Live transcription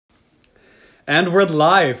And we're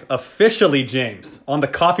live, officially, James, on the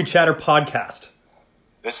Coffee Chatter podcast.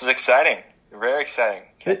 This is exciting. Very exciting.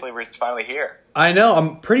 Can't believe it's finally here. I know.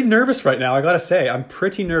 I'm pretty nervous right now, I gotta say. I'm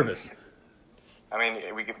pretty nervous. I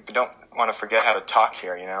mean, we don't want to forget how to talk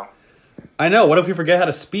here, you know? I know. What if we forget how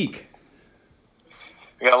to speak?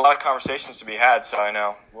 We got a lot of conversations to be had, so I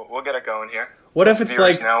know. We'll get it going here. What if it's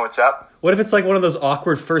Viewers like... know what's up. What if it's like one of those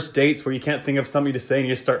awkward first dates where you can't think of something to say and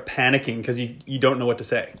you just start panicking because you don't know what to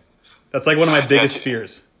say? That's like one of my biggest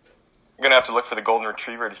fears. I'm going to have to look for the golden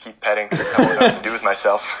retriever to keep petting. I don't know what to do with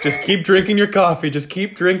myself. Just keep drinking your coffee. Just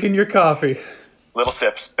keep drinking your coffee. Little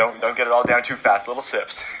sips. Don't get it all down too fast. Little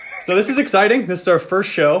sips. So this is exciting. This is our first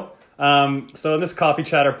show. So in this Coffee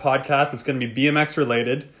Chatter podcast, it's going to be BMX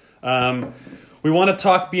related. We want to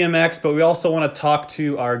talk BMX, but we also want to talk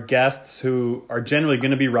to our guests who are generally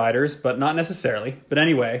going to be riders, but not necessarily. But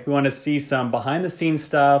anyway, we want to see some behind the scenes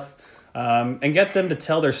stuff and get them to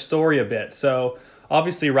tell their story a bit. So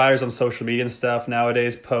obviously riders on social media and stuff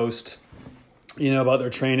nowadays post, about their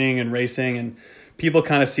training and racing, and people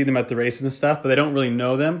kind of see them at the races and stuff, but they don't really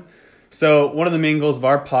know them. So one of the main goals of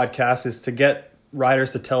our podcast is to get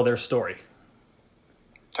riders to tell their story.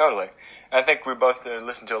 Totally. I think we both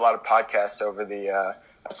listened to a lot of podcasts over the,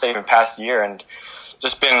 I'd say even past year, and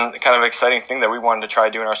just been kind of an exciting thing that we wanted to try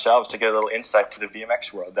doing ourselves to get a little insight to the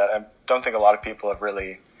BMX world that I don't think a lot of people have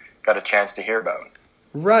really got a chance to hear about.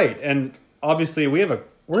 Right. And obviously we're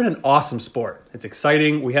in an awesome sport. It's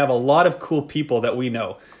exciting. We have a lot of cool people that we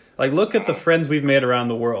know. Like, look at the friends we've made around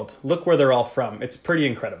the world. Look where they're all from. It's pretty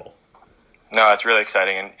incredible. No, it's really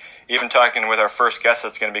exciting. And even talking with our first guest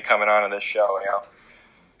that's going to be coming on in this show,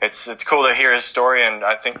 it's cool to hear his story, and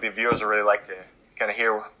I think the viewers will really like to kind of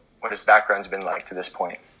hear what his background's been like to this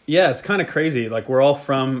point. Yeah, it's kind of crazy. Like, we're all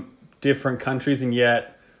from different countries, and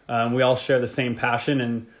yet we all share the same passion,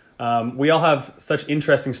 and we all have such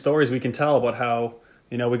interesting stories we can tell about how,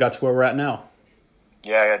 we got to where we're at now.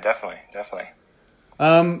 Yeah, definitely.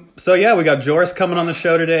 So yeah, we got Joris coming on the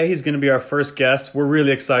show today. He's going to be our first guest. We're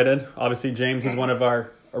really excited. Obviously, James, he's one of our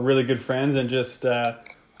really good friends and just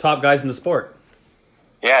top guys in the sport.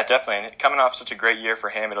 Yeah, definitely. And coming off such a great year for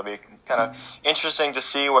him, it'll be kind of interesting to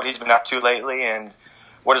see what he's been up to lately and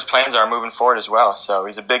what his plans are moving forward as well. So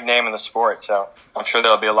he's a big name in the sport, so I'm sure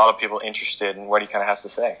there'll be a lot of people interested in what he kind of has to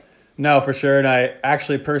say. No, for sure. And I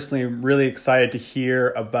actually personally am really excited to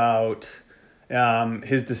hear about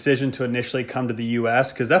his decision to initially come to the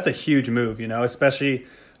U.S. because that's a huge move, especially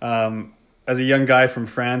as a young guy from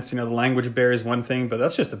France. The language barrier is one thing, but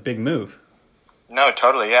that's just a big move. No,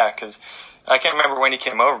 totally, yeah, because I can't remember when he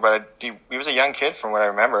came over, but he was a young kid from what I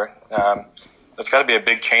remember. That's got to be a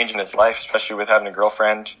big change in his life, especially with having a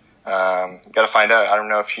girlfriend. Got to find out. I don't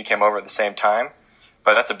know if she came over at the same time,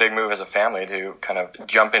 but that's a big move as a family to kind of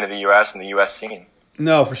jump into the U.S. and the U.S. scene.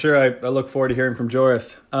 No, for sure. I look forward to hearing from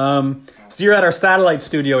Joris. So you're at our satellite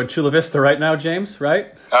studio in Chula Vista right now, James,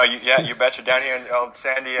 right? Oh, you betcha. Down here in old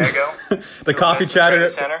San Diego. The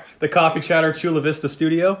Coffee Chatter Chula Vista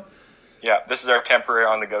studio. Yeah, this is our temporary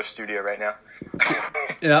on-the-go studio right now.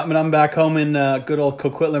 Yeah, I'm back home in good old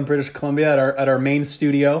Coquitlam, British Columbia at our main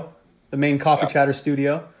studio, the main Coffee Chatter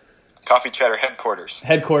studio. Coffee Chatter headquarters.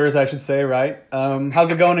 Headquarters, I should say, right?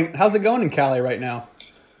 How's it going in Cali right now?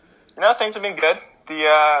 Things have been good.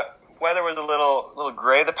 The weather was a little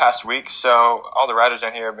gray the past week, so all the riders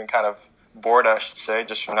down here have been kind of bored, I should say,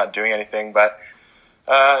 just from not doing anything. But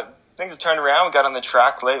things have turned around. We got on the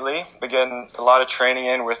track lately. Been getting a lot of training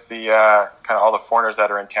in with the kind of all the foreigners that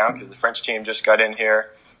are in town, because the French team just got in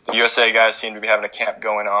here. The USA guys seem to be having a camp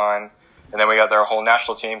going on. And then we got our whole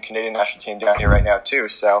national team, Canadian national team down here right now too.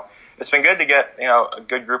 So it's been good to get, a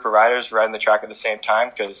good group of riders riding the track at the same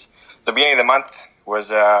time, because the beginning of the month was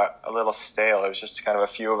a little stale. It was just kind of a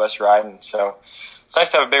few of us riding. So it's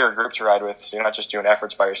nice to have a bigger group to ride with. You're not just doing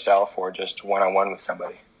efforts by yourself or just one-on-one with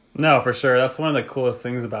somebody. No, for sure. That's one of the coolest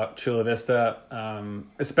things about Chula Vista,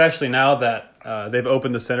 especially now that they've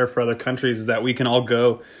opened the center for other countries, is that we can all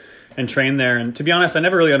go and train there. And to be honest, I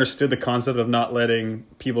never really understood the concept of not letting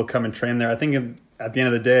people come and train there. I think at the end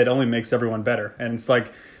of the day, it only makes everyone better. And it's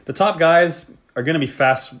like the top guys are going to be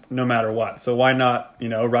fast no matter what. So why not,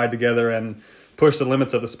 ride together and push the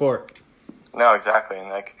limits of the sport? No, exactly.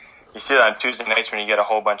 And you see that on Tuesday nights when you get a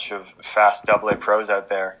whole bunch of fast AA pros out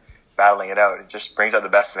there battling it out. It just brings out the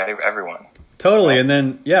best in everyone. Totally. And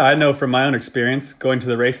then, I know from my own experience going to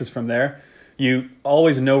the races from there, you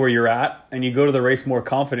always know where you're at and you go to the race more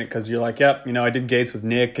confident because you're like, yep, I did gates with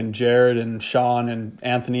Nick and Jared and Sean and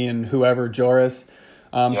Anthony and whoever, Joris.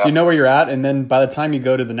 So you know where you're at. And then by the time you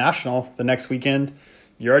go to the national the next weekend,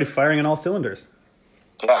 you're already firing on all cylinders.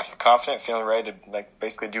 Yeah, you're confident, feeling ready to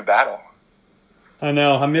basically do battle. I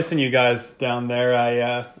know. I'm missing you guys down there.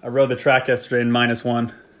 I rode the track yesterday in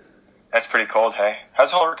 -1. That's pretty cold, hey?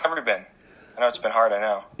 How's the whole recovery been? I know it's been hard, I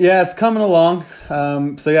know. Yeah, it's coming along.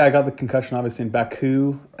 I got the concussion obviously in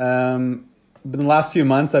Baku. But in the last few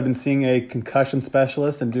months, I've been seeing a concussion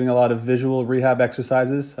specialist and doing a lot of visual rehab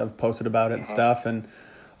exercises. I've posted about it and stuff, and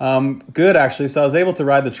good actually. So I was able to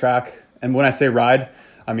ride the track, and when I say ride,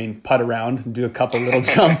 I mean putt around and do a couple little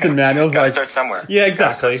jumps and manuals. Gotta start somewhere. Yeah,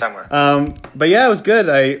 exactly. Gotta start somewhere. But yeah, it was good.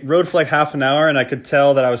 I rode for like half an hour, and I could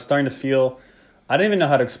tell that I was starting to feel. I didn't even know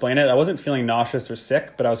how to explain it. I wasn't feeling nauseous or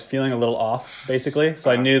sick, but I was feeling a little off, basically.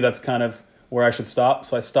 So I knew that's kind of where I should stop.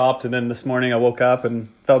 So I stopped, and then this morning I woke up and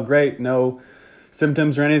felt great. No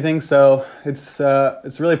symptoms or anything. So it's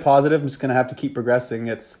really positive. I'm just gonna have to keep progressing.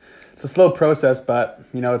 It's a slow process, but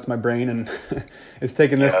it's my brain, and it's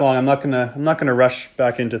taken this long. I'm not gonna rush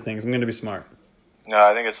back into things. I'm gonna be smart. No,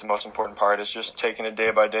 I think it's the most important part is just taking it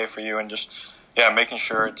day by day for you and just making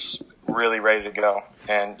sure it's really ready to go.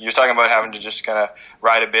 And you're talking about having to just kind of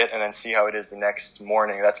ride a bit and then see how it is the next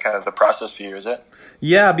morning. That's kind of the process for you, is it?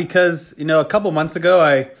 Yeah, because a couple months ago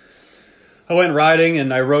I went riding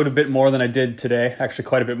and I rode a bit more than I did today, actually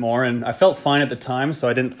quite a bit more, and I felt fine at the time, so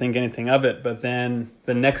I didn't think anything of it. But then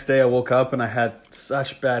the next day I woke up and I had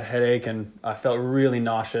such bad headache and I felt really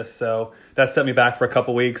nauseous, so that set me back for a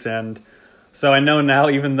couple weeks. And so I know now,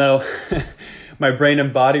 even though my brain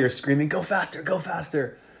and body are screaming, go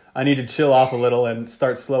faster, I need to chill off a little and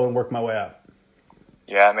start slow and work my way up.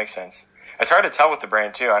 Yeah, it makes sense. It's hard to tell with the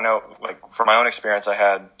brain too. I know, like from my own experience, I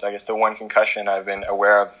had, I guess, the one concussion I've been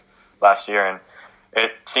aware of last year, and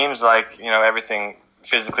it seems like everything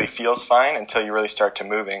physically feels fine until you really start to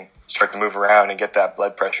move around and get that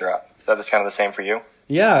blood pressure up. That is kind of the same for you.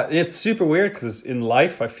 Yeah, it's super weird because in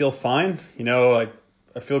life I feel fine.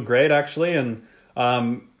 I feel great actually, and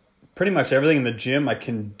pretty much everything in the gym I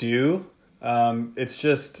can do. It's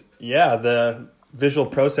just the visual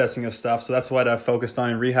processing of stuff. So that's what I've focused on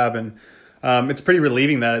in rehab, and it's pretty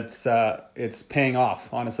relieving that it's paying off,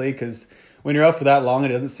 honestly, because when you're out for that long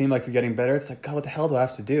and it doesn't seem like you're getting better, it's like, God, what the hell do I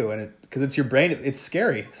have to do? And because it's your brain, it's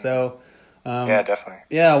scary. So yeah, definitely.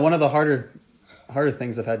 Yeah, one of the harder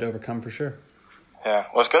things I've had to overcome for sure. Yeah,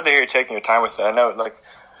 well, it's good to hear you taking your time with it. I know,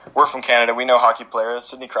 we're from Canada. We know hockey players.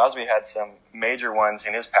 Sidney Crosby had some major ones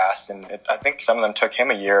in his past, and I think some of them took him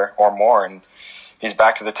a year or more, and he's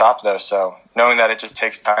back to the top, though. So knowing that it just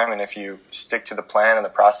takes time, and if you stick to the plan and the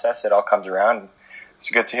process, it all comes around. It's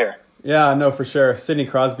good to hear. Yeah, no, for sure. Sidney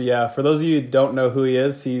Crosby, yeah. For those of you who don't know who he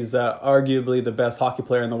is, he's arguably the best hockey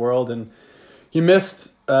player in the world, and he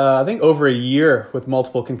missed, I think, over a year with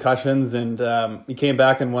multiple concussions, and he came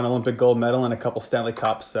back and won Olympic gold medal and a couple Stanley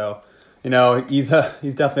Cups. So, he's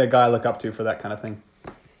definitely a guy I look up to for that kind of thing.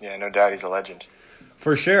 Yeah, no doubt, he's a legend.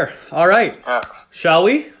 For sure. All right. Shall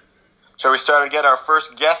we? Shall we start to get our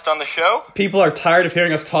first guest on the show? People are tired of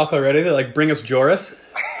hearing us talk already. They're like, bring us Joris.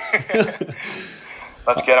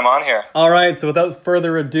 Let's get him on here. All right, so without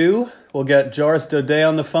further ado, we'll get Joris Daudet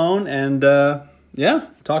on the phone and,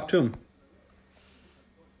 talk to him.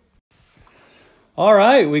 All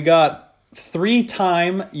right, we got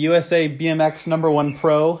 3-time USA BMX #1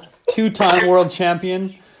 pro, 2-time world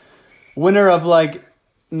champion, winner of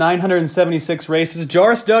 976 races,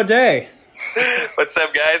 Joris Daudet. What's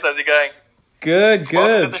up, guys? How's it going? Good.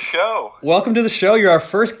 Welcome to the show. Welcome to the show. You're our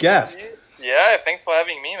first guest. Yeah, thanks for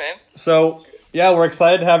having me, man. So, yeah, we're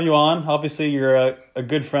excited to have you on. Obviously, you're a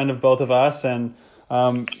good friend of both of us, and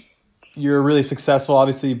you're a really successful,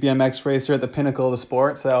 obviously, BMX racer at the pinnacle of the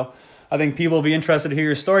sport. So I think people will be interested to hear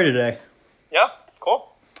your story today. Yeah, cool.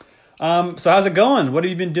 So how's it going? What have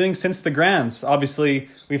you been doing since the Grands? Obviously,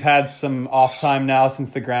 we've had some off time now since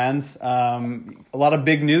the Grands. A lot of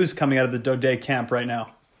big news coming out of the Daudet camp right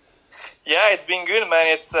now. Yeah, it's been good, man.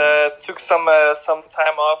 It's took some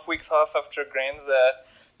time off, weeks off after Grands,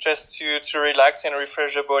 just to relax and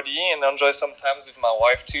refresh the body and enjoy some time with my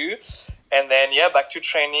wife too. And then back to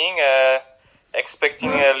training. Expecting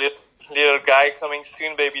a little guy coming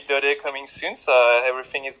soon, baby Daudet coming soon. So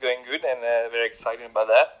everything is going good, and very excited about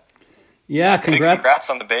that. Yeah, congrats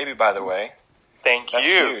on the baby, by the way. Thank you. That's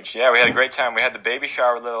huge. Yeah, we had a great time. We had the baby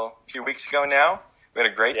shower a few weeks ago now. We had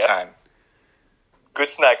a great time. Good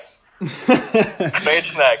snacks. Great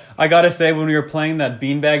snacks. I gotta say, when we were playing that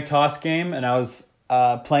beanbag toss game, and I was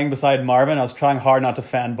playing beside Marvin, I was trying hard not to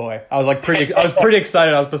fanboy. I was pretty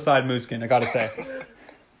excited. I was beside Mooskin, I gotta say.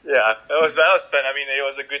 Yeah, that was fun. I mean, it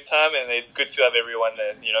was a good time, and it's good to have everyone,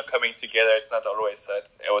 coming together. It's not always, so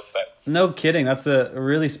it was fun. No kidding. That's a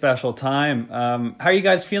really special time. How are you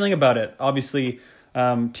guys feeling about it? Obviously,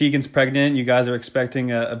 Tegan's pregnant. You guys are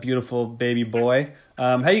expecting a beautiful baby boy.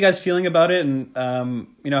 How are you guys feeling about it? And,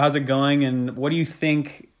 how's it going? And what do you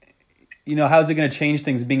think, how's it going to change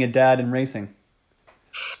things being a dad in racing?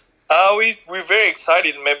 We're very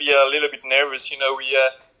excited, maybe a little bit nervous.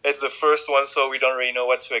 It's the first one, so we don't really know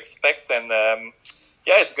what to expect. And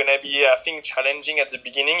it's gonna be, I think, challenging at the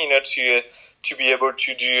beginning. To be able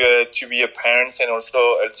to do to be a parent and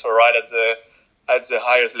also ride at the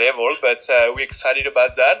highest level. But we're excited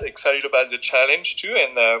about that. Excited about the challenge too,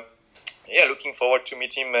 and looking forward to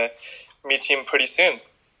meet him pretty soon.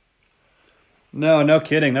 No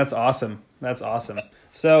kidding. That's awesome.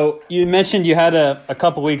 So you mentioned you had a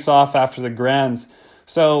couple weeks off after the Grands.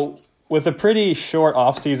 So with a pretty short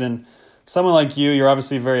off season, someone like you're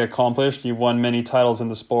obviously very accomplished. You've won many titles in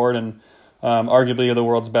the sport, and arguably you're the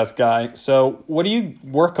world's best guy. So what do you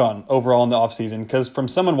work on overall in the off season? Because from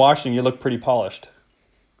someone watching, you look pretty polished.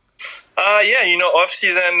 Off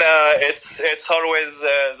season, it's always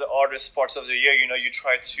the hardest parts of the year. You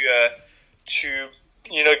try to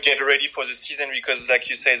get ready for the season because, like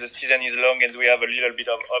you say, the season is long and we have a little bit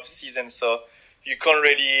of off season, so you can't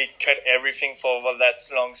really cut everything for that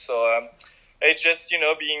long. So it's just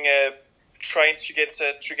being trying to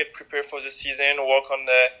get prepared for the season, work on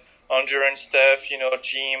the endurance stuff,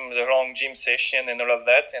 gym, the long gym session and all of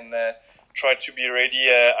that, and try to be ready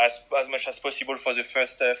as much as possible for the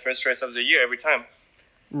first race of the year every time.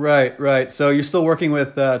 Right. So you're still working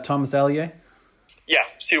with Thomas Allier? Yeah,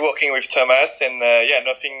 still working with Thomas, and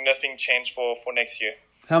nothing changed for next year.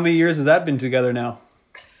 How many years has that been together now?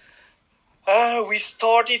 We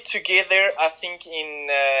started together, I think, in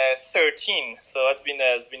 13. So it's been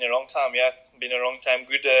a long time. Yeah, been a long time.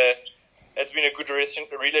 Good. It's been a good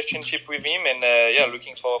relationship with him, and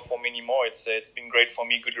looking for many more. It's been great for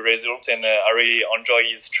me. Good result, and I really enjoy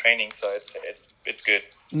his training. So it's good.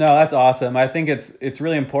 No, that's awesome. I think it's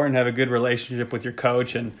really important to have a good relationship with your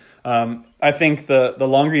coach, and I think the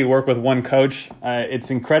longer you work with one coach, it's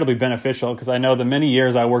incredibly beneficial. Because I know the many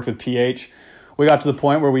years I worked with PH, we got to the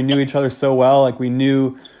point where we knew each other so well. Like we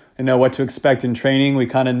knew, what to expect in training. We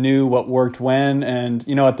kind of knew what worked when, and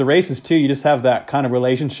at the races too, you just have that kind of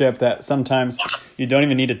relationship that sometimes you don't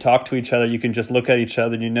even need to talk to each other. You can just look at each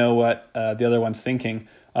other and you know what the other one's thinking.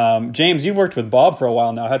 James, you've worked with Bob for a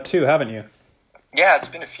while now, too, haven't you? Yeah, it's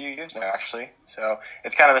been a few years now, actually. So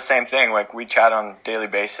it's kind of the same thing. Like, we chat on a daily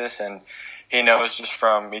basis, and he knows just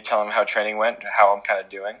from me telling him how training went, how I'm kind of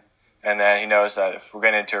doing. And then he knows that if we're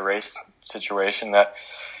getting into a race situation, that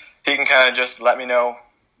he can kind of just let me know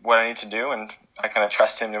what I need to do, and I kind of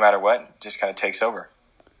trust him no matter what. It just kind of takes over.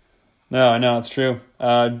 No, it's true.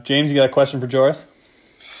 James, you got a question for Joris?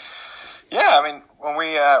 Yeah, I mean, when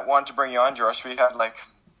we wanted to bring you on, Joris, we had,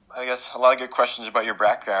 I guess, a lot of good questions about your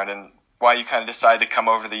background and why you kind of decided to come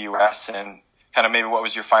over to the U.S. and kind of maybe what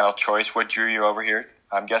was your final choice, what drew you over here.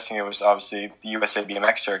 I'm guessing it was obviously the USA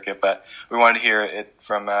BMX circuit, but we wanted to hear it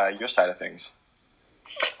from your side of things.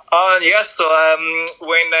 So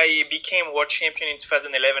when I became world champion in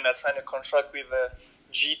 2011, I signed a contract with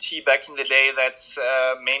GT back in the day that's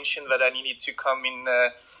mentioned that I needed to come in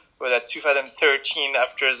 2013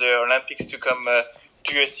 after the Olympics to come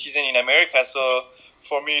do a season in America. So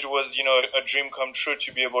for me, it was, a dream come true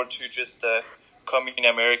to be able to just come in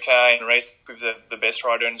America and race with the best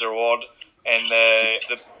rider in the world and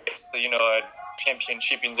the best,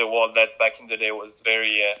 championship in the world that back in the day was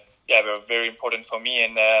very important for me.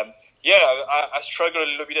 And I struggled a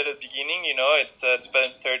little bit at the beginning. It's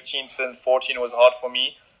 2013, 2014 was hard for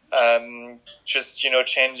me. Just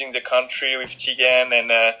changing the country with Tegan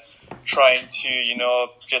and trying to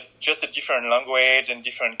just a different language and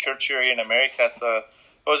different culture in America. So it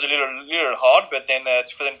was a little hard. But then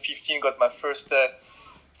 2015 got my first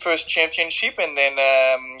championship, and then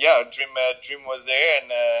dream was there.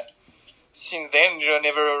 And since then,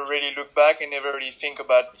 never really look back and never really think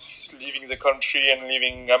about leaving the country and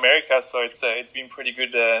leaving America. So it's been pretty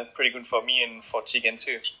good for me and for Tegan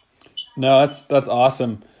too. No, that's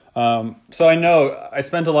awesome. So I know I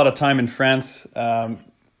spent a lot of time in France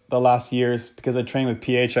the last years because I trained with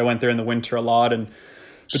PH. I went there in the winter a lot, and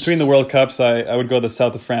between the World Cups, I would go to the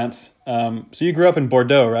south of France. So you grew up in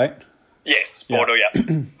Bordeaux, right? Yes, Bordeaux,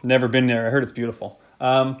 yeah. Never been there. I heard it's beautiful.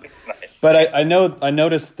 Nice. But I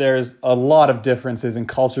noticed there's a lot of differences in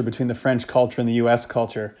culture between the French culture and the U.S.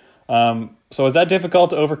 culture. So was that difficult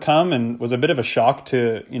to overcome, and was a bit of a shock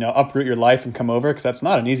to uproot your life and come over? Because that's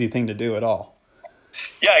not an easy thing to do at all.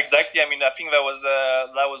 Yeah, exactly. I mean, I think that was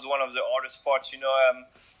one of the hardest parts.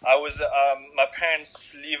 My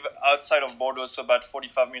parents live outside of Bordeaux, so about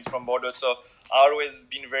 45 minutes from Bordeaux. So I always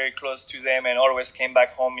been very close to them and always came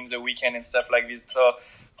back home in the weekend and stuff like this. So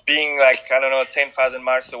being 10,000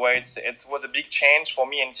 miles away, it was a big change for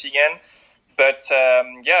me and Tegan. but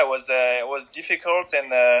yeah, it was difficult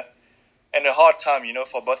and a hard time,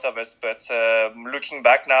 for both of us. But looking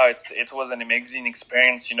back now, it was an amazing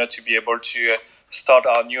experience, to be able to start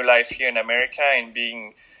our new life here in America and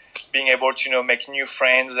being able to make new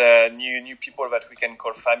friends, new people that we can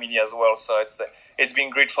call family as well. So it's been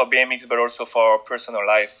great for BMX, but also for our personal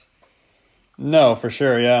life. No, for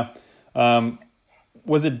sure, yeah.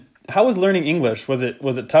 How was learning English? Was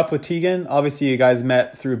it tough with Tegan? Obviously, you guys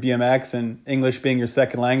met through BMX, and English being your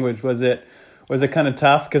second language, was it kind of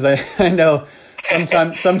tough? Because I know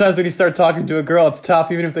sometimes when you start talking to a girl, it's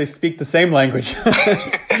tough even if they speak the same language.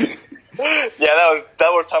 Yeah,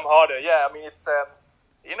 that was time harder. Yeah, I mean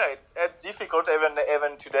it's difficult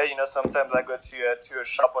even today. Sometimes I go to a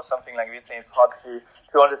shop or something like this, and it's hard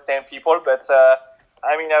to understand people. But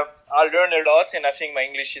I mean, I learn a lot, and I think my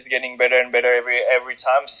English is getting better and better every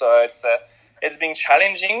time. So it's been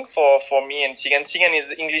challenging for me and Tegan.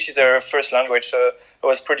 English is her first language, so it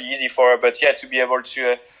was pretty easy for her. But yeah, to be able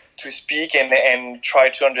to speak and try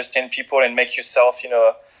to understand people and make yourself,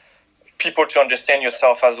 people to understand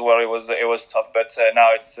yourself as well. It was tough, but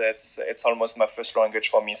now it's almost my first language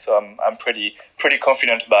for me, so I'm pretty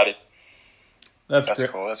confident about it. That's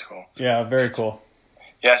cool. That's cool. Yeah, very cool.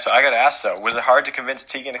 Yeah, so I got to ask though, was it hard to convince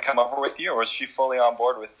Tegan to come over with you, or was she fully on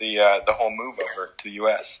board with the whole move over to the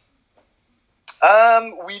US?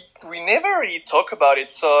 We never really talk about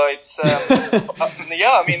it, so it's yeah.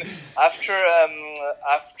 I mean, after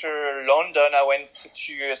London, I went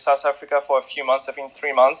to South Africa for a few months. I think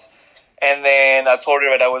 3 months. And then I told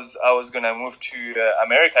her that I was gonna move to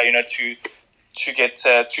America, to get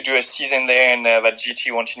to do a season there, and that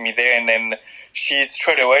GT wanted me there. And then she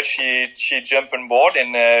straight away she jumped on board,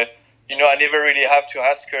 and I never really have to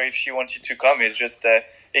ask her if she wanted to come. It just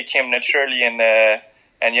it came naturally, and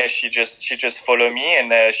yeah, she just followed me,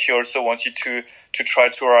 and she also wanted to try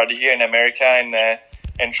to ride here in America and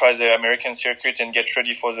try the American circuit and get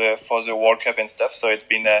ready for the World Cup and stuff. So it's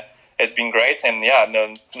been great, and yeah,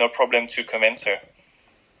 no problem to convince her.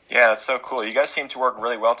 Yeah, that's so cool. You guys seem to work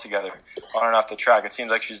really well together on and off the track. It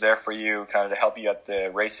seems like she's there for you, kind of to help you at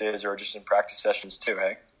the races or just in practice sessions too,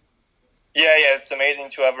 hey? Yeah, it's amazing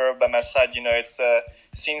to have her by my side. It's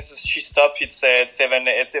since she stopped, it's even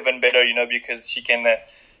better, because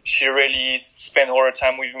she really spends all her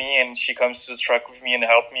time with me, and she comes to the track with me and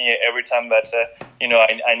help me every time that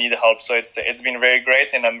I need help. So it's been very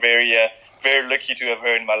great, and I'm very very lucky to have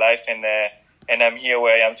her in my life, and I'm here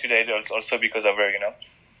where I am today also because of her.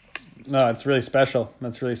 No, it's really special.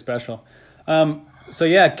 That's really special. So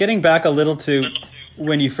yeah, getting back a little to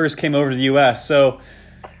when you first came over to the US. So,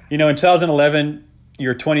 in 2011,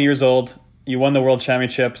 you're 20 years old. You won the World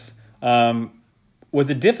Championships. Was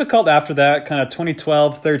it difficult after that, kind of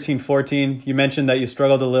 2012, 13, 14? You mentioned that you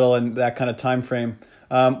struggled a little in that kind of time frame.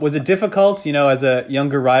 Was it difficult, as a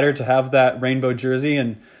younger rider to have that rainbow jersey,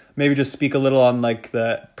 and maybe just speak a little on like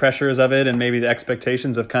the pressures of it and maybe the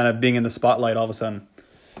expectations of kind of being in the spotlight all of a sudden?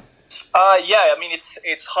 Yeah, I mean,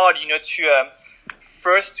 it's hard, to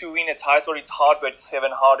first to win a title. It's hard, but it's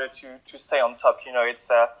even harder to stay on top.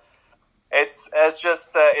 It's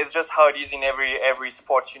just how it is in every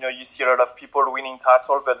sport. You see a lot of people winning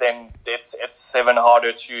title, but then it's even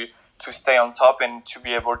harder to stay on top and to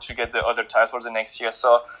be able to get the other titles the next year.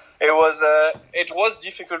 So it was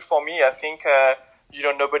difficult for me. I think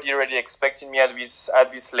nobody really expected me at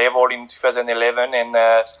this level in 2011, and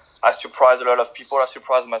I surprised a lot of people. I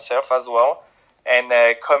surprised myself as well. And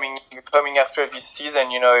coming after this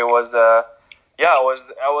season, it was. I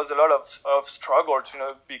was a lot of struggle,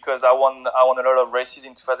 because I won a lot of races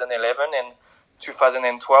in 2011, and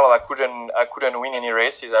 2012 I couldn't win any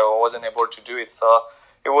races. I wasn't able to do it, so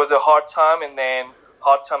it was a hard time. And then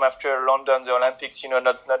hard time after London, the Olympics,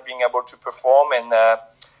 not being able to perform, and then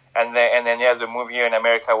the move here in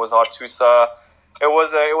America was hard too. So it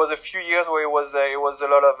was a few years where it was a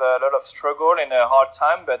lot of struggle and a hard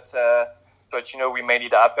time, but we made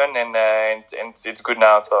it happen, and it's good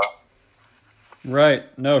now. So. Right.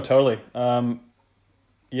 No, totally.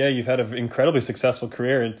 Yeah, you've had an incredibly successful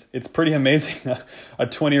career. It's pretty amazing, a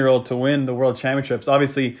 20-year-old to win the World Championships.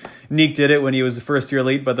 Obviously, Nick did it when he was a first-year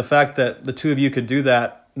elite, but the fact that the two of you could do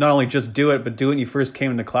that, not only just do it, but do it when you first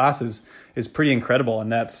came into classes, is pretty incredible.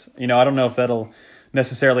 And that's, I don't know if that'll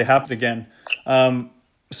necessarily happen again.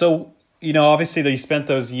 So, obviously that you spent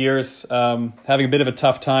those years having a bit of a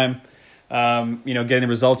tough time, getting the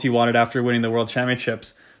results you wanted after winning the World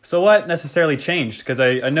Championships. So what necessarily changed? Because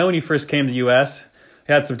I know when you first came to the U.S.,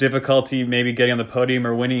 you had some difficulty maybe getting on the podium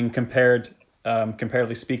or winning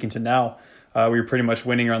comparatively speaking to now. we were pretty much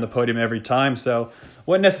winning around the podium every time. So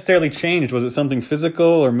what necessarily changed? Was it something physical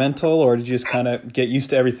or mental, or did you just kind of get used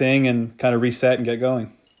to everything and kind of reset and get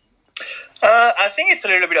going? I think it's a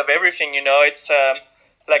little bit of everything. It's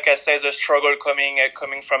like I said, the struggle coming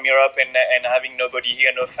from Europe and having nobody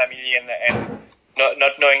here, no family, and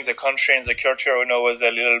not knowing the country and the culture, was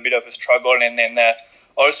a little bit of a struggle. And then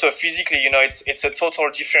also physically, it's a total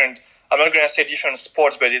different. I'm not going to say different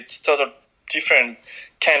sports, but it's total different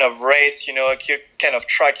kind of race. Kind of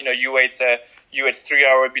track. You wait 3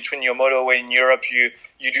 hours between your moto. When in Europe, you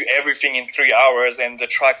do everything in 3 hours, and the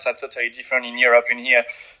tracks are totally different in Europe and here.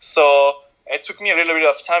 So it took me a little bit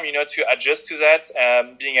of time, to adjust to that,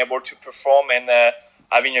 being able to perform and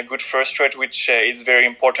having a good first straight, which is very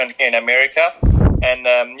important here in America. And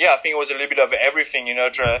I think it was a little bit of everything,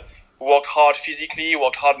 worked hard physically,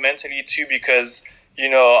 worked hard mentally too, because,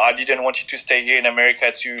 I didn't want it to stay here in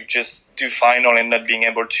America to just do final and not being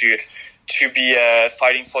able to be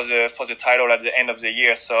fighting for the title at the end of the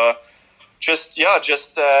year. So just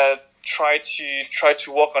try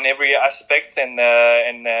to work on every aspect and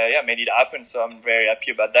made it happen. So I'm very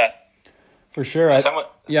happy about that. For sure. Someone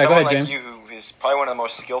go ahead, like James. you, who is probably one of the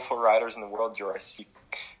most skillful riders in the world, Joris. You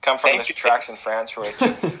come from this tracks in France, which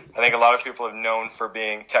I think a lot of people have known for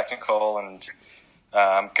being technical, and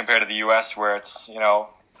compared to the US, where it's a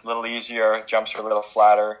little easier, jumps are a little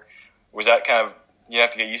flatter. Was that kind of, you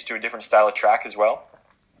have to get used to a different style of track as well?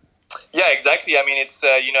 Yeah, exactly. I mean, it's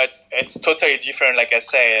it's totally different. Like I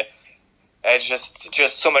say, it's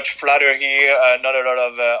just so much flatter here. Not a lot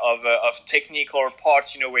of technical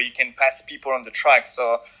parts, where you can pass people on the track.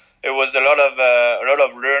 So it was a lot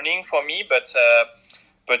of learning for me. But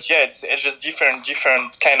yeah, it's just different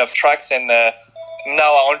kind of tracks, and now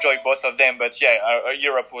I enjoy both of them. But yeah,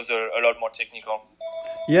 Europe was a lot more technical.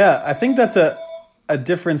 Yeah, I think that's a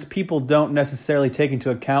difference people don't necessarily take into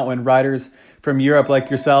account when riders from Europe like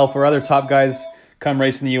yourself or other top guys come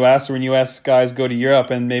race in the US, or when US guys go to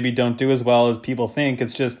Europe and maybe don't do as well as people think.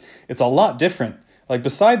 It's a lot different. Like,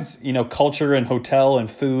 besides, culture and hotel and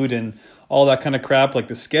food and all that kind of crap, like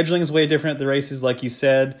the scheduling is way different at the races, like you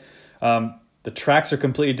said. The tracks are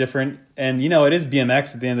completely different. And, it is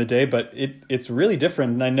BMX at the end of the day, but it's really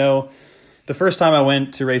different. And I know the first time I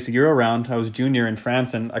went to race a Euro round, I was junior in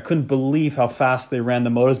France, and I couldn't believe how fast they ran the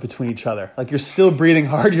motos between each other. Like, you're still breathing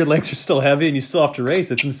hard, your legs are still heavy, and you still have to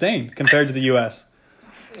race. It's insane compared to the US.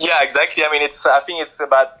 Yeah, exactly. I mean, I think it's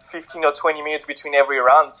about 15 or 20 minutes between every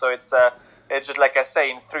round. So it's just like I say,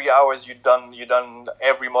 in 3 hours you done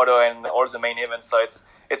every moto and all the main events. So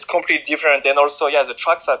it's completely different. And also, the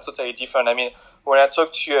tracks are totally different. I mean, when I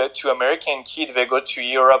talk to American kids, they go to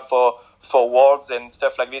Europe for worlds and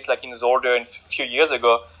stuff like this, like in Zolder a few years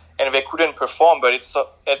ago, and they couldn't perform. But it's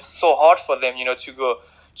so hard for them,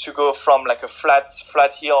 to go from like a flat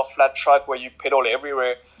hill, flat track where you pedal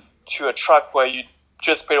everywhere, to a track where you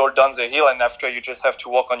just pedal down the hill, and after you just have to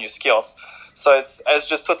work on your skills. So it's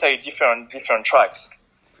just totally different tracks.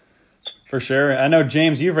 For sure. I know,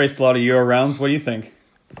 James, you've raced a lot of Euro rounds. What do you think?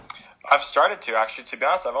 I've started to, actually. To be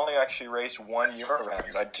honest, I've only actually raced one Euro round.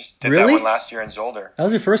 I just did Really? that one last year in Zolder. That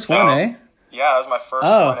was your first one, eh? Yeah, that was my first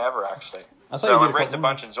one ever, actually. So I've raced a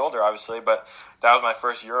bunch in Zolder, obviously, but that was my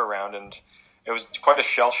first Euro round, and it was quite a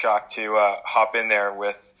shell shock to hop in there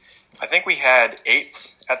with, I think we had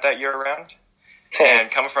 8 at that Euro round.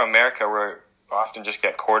 And coming from America, we often just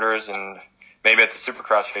get quarters, and maybe at the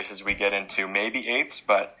Supercross races we get into maybe 8s,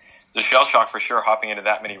 but the shell shock for sure, hopping into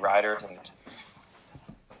that many riders and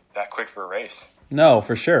that quick for a race. No,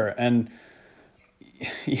 for sure. And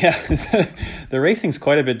yeah, the racing's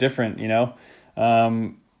quite a bit different,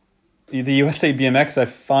 The USA BMX, I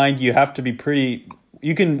find you have to be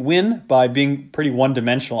you can win by being pretty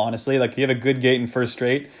one-dimensional, honestly. Like, if you have a good gate in first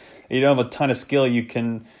straight, and you don't have a ton of skill, you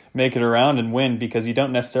can make it around and win, because you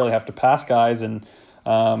don't necessarily have to pass guys, and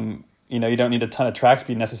you don't need a ton of track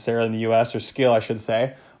speed necessarily in the US, or skill, I should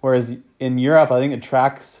say. Whereas in Europe, I think it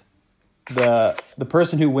tracks the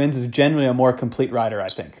person who wins is generally a more complete rider, I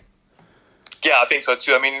think. Yeah, I think so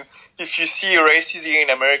too. I mean, if you see races here in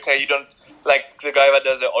America, you don't, like, the guy that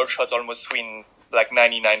does the all shot almost win like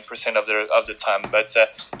 99% of the time. But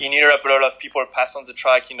in Europe, a lot of people pass on the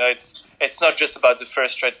track. It's not just about the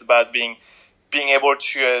first straight; it's about being able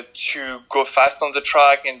to go fast on the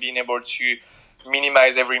track and being able to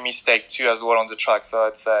minimize every mistake too as well on the track. So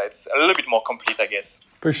it's a little bit more complete, I guess.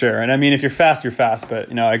 For sure. And I mean, if you're fast, you're fast.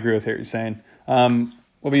 But I agree with what you're saying. What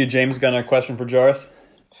about you, James? Got a question for Joris?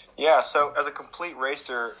 Yeah. So as a complete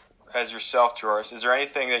racer as yourself, Joris, is there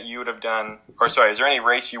anything that you would have done, or sorry, is there any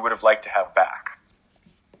race you would have liked to have back?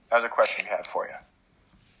 That was a question we had for you.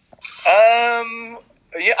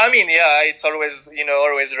 Yeah, I mean, yeah, it's always,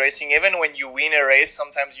 always racing. Even when you win a race,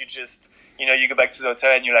 sometimes you just, you go back to the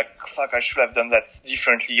hotel and you're like, fuck, I should have done that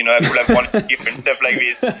differently. I could have won here and stuff like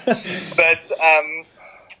this. But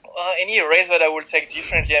any race that I will take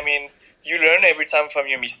differently, I mean, you learn every time from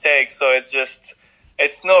your mistakes. So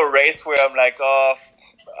it's no race where I'm like, oh,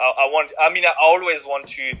 I always want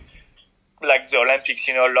to, like the Olympics,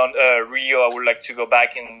 Rio, I would like to go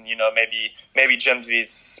back and, maybe jump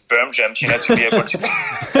this sperm jump, to be able to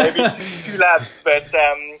maybe two laps. But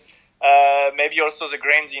maybe also the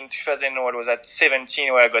Grands in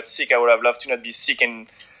 2017 where I got sick. I would have loved to not be sick, and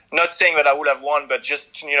not saying that I would have won, but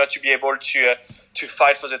just, to be able to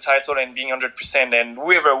fight for the title and being 100%, and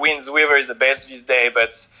whoever wins, whoever is the best this day,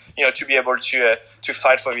 but, to be able to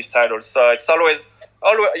fight for this title. So it's always,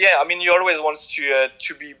 yeah, I mean, you always want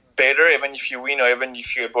to be better, even if you win or even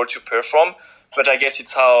if you're able to perform. But I guess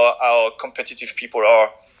it's how competitive people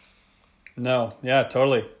are. No, yeah,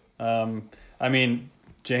 totally. I mean,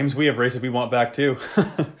 James, we have races we want back too. Yeah,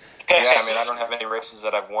 I mean, I don't have any races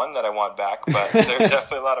that I've won that I want back, but there are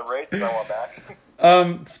definitely a lot of races I want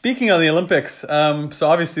back. Speaking of the Olympics, so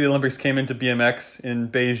obviously the Olympics came into BMX in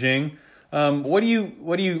Beijing. What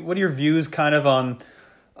are your views kind of on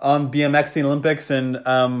BMX the Olympics? And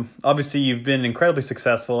obviously you've been incredibly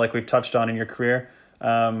successful, like we've touched on in your career.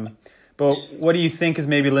 But what do you think has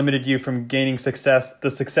maybe limited you from gaining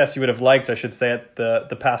the success you would have liked, I should say, at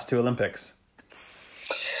the past two Olympics?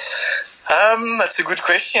 That's a good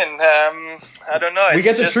question. I don't know. We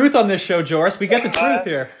get the truth on this show, Joris. We get the truth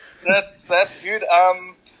here. That's good.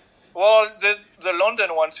 Well, the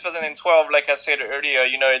London one, 2012, like I said earlier,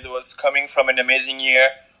 it was coming from an amazing year.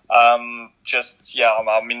 I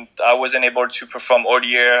mean, I wasn't able to perform all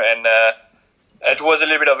year, and it was a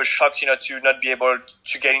little bit of a shock, to not be able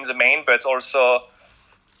to get in the main, but also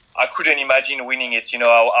I couldn't imagine winning it.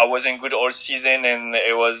 I wasn't good all season, and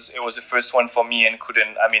it was the first one for me, and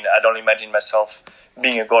I don't imagine myself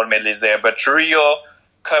being a gold medalist there. But Rio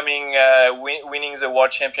coming, winning the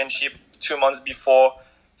world championship 2 months before,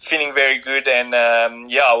 feeling very good, and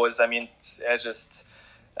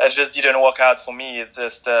it just didn't work out for me. It's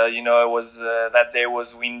just, it was, that day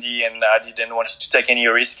was windy, and I didn't want to take any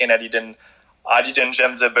risk, and I didn't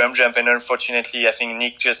jump the berm jump, and unfortunately, I think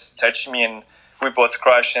Nick just touched me, and we both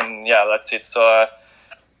crashed, and yeah, that's it. So, I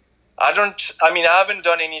haven't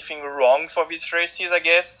done anything wrong for these races, I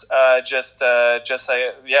guess.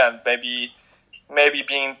 Maybe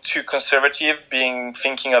being too conservative,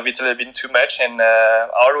 thinking of it a little bit too much, and I've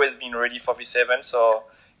always been ready for this event. So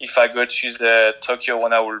if I go choose the Tokyo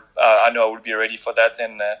one, I know I will be ready for that,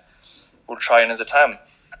 and we'll try another time.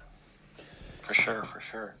 For sure.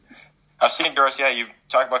 I've seen, Joris, you've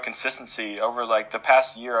talked about consistency. Over like the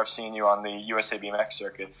past year, I've seen you on the USA BMX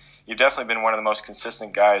circuit. You've definitely been one of the most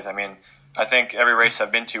consistent guys. I mean, I think every race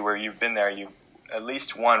I've been to where you've been there, you've at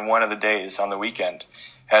least won one of the days on the weekend.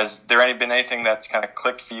 Has there been anything that's kind of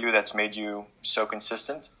clicked for you that's made you so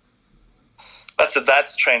consistent? That's a dad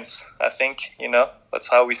strength, I think. That's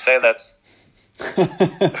how we say that.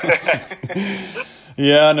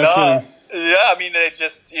 Yeah, no kidding. Yeah, I mean, it's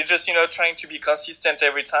just trying to be consistent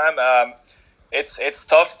every time. It's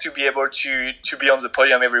tough to be able to be on the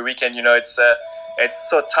podium every weekend. It's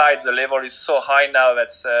so tight. The level is so high now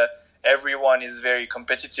that everyone is very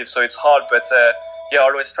competitive. So it's hard, but I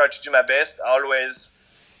always try to do my best. I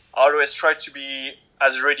always try to be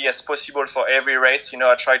as ready as possible for every race.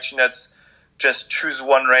 I try to not just choose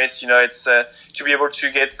one race. It's to be able to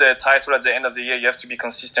get the title at the end of the year, you have to be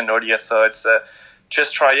consistent all year. So it's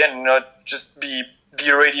just try and just be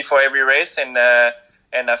ready for every race, and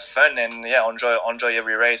have fun, and enjoy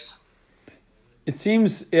every race. It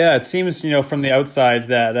seems from the outside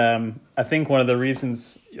that I think one of the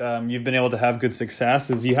reasons you've been able to have good success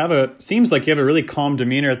is seems like you have a really calm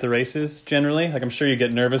demeanor at the races generally. Like, I'm sure you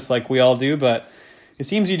get nervous like we all do, but it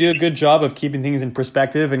seems you do a good job of keeping things in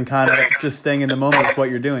perspective and kind of just staying in the moment with what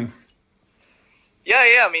you're doing. Yeah.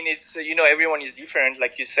 I mean, it's everyone is different,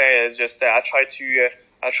 like you say. It's just I try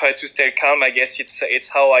to stay calm. I guess it's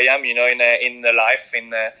how I am, in the life,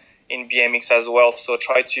 in BMX as well. So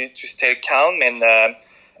try to stay calm and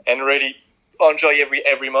really enjoy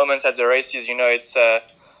every moment at the races. It's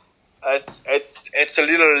a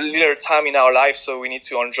little time in our life, so we need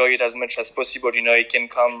to enjoy it as much as possible. It can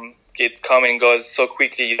come and goes so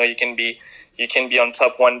quickly. You can be on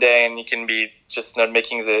top one day, and you can be just not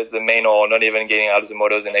making the main, or not even getting out of the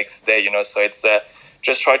motos the next day. So it's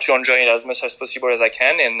just try to enjoy it as much as possible as I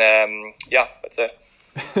can, and that's it.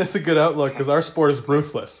 That's a good outlook, because our sport is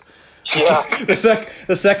ruthless. Yeah.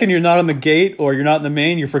 The second you're not on the gate or you're not in the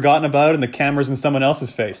main, you're forgotten about, and the camera's in someone else's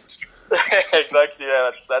face. Exactly.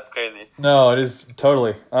 Yeah, that's crazy. No, it is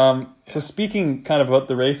totally. So speaking kind of about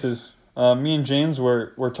the races, me and James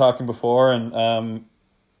were talking before, and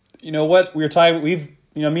you know what we were talking. Me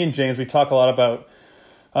and James, we talk a lot about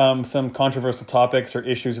some controversial topics or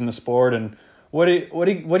issues in the sport, and what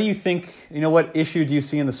do you think? You know, what issue do you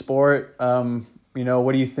see in the sport?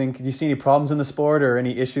 What do you think? Do you see any problems in the sport or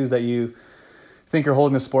any issues that you think are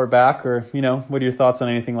holding the sport back, or what are your thoughts on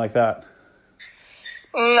anything like that?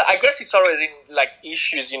 I guess it's always in like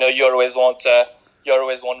issues. You always want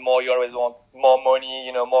more. You always want more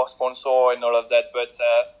money. More sponsor and all of that. But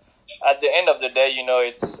at the end of the day,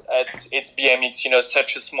 it's BMX.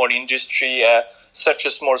 Such a small industry, such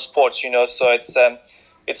a small sport. So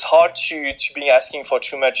it's hard to be asking for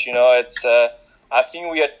too much. I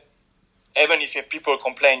think we had, even if people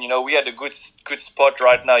complain, we had a good spot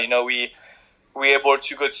right now. We're able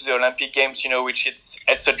to go to the Olympic Games, which it's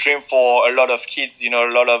a dream for a lot of kids. A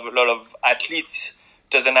lot of athletes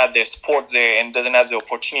doesn't have their sport there and doesn't have the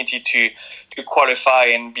opportunity to qualify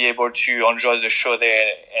and be able to enjoy the show there.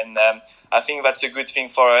 And I think that's a good thing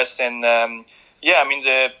for us. And I'm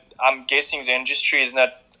guessing the industry is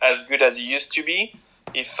not as good as it used to be.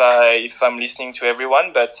 If I'm listening to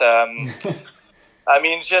everyone, but it's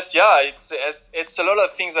a lot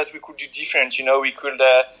of things that we could do different.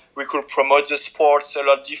 We could promote the sports a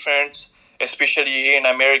lot different, especially here in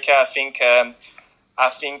America. I think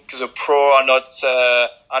the pro are not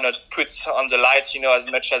put on the lights,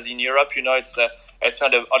 as much as in Europe. It's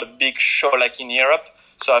not a big show like in Europe.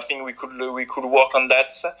 So I think we could work on that,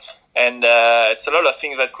 and it's a lot of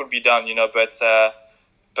things that could be done,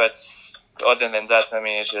 but other than that,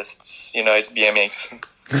 it's just it's BMX.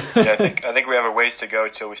 Yeah, I think we have a ways to go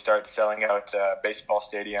till we start selling out baseball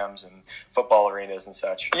stadiums and football arenas and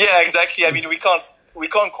such. Yeah, exactly. We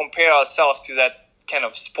can't compare ourselves to that kind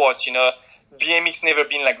of sports. BMX never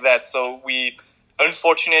been like that. So we,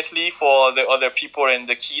 unfortunately for the other people and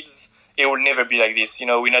the kids, it will never be like this.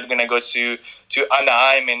 We're not gonna go to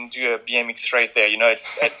Anaheim and do a BMX right there.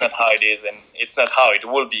 It's not how it is, and it's not how it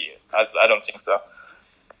will be. I don't think so.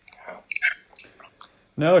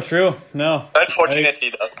 No, true. No.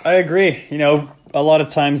 Unfortunately, though. I agree. A lot of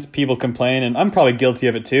times people complain, and I'm probably guilty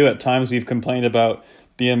of it too. At times we've complained about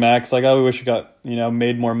BMX, like, oh, we wish we got,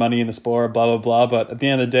 made more money in the sport, blah, blah, blah. But at the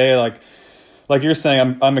end of the day, like you're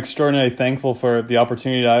saying, I'm extraordinarily thankful for the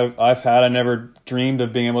opportunity I've had. I never dreamed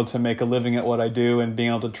of being able to make a living at what I do and being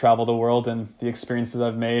able to travel the world and the experiences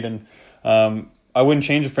I've made. And I wouldn't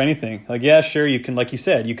change it for anything. Like, yeah, sure, you can, like you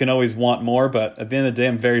said, you can always want more. But at the end of the day,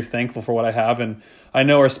 I'm very thankful for what I have. And I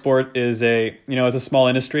know our sport is it's a small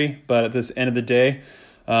industry, but at this end of the day,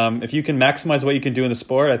 if you can maximize what you can do in the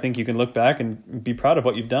sport, I think you can look back and be proud of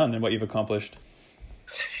what you've done and what you've accomplished.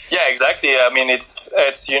 Yeah, exactly. I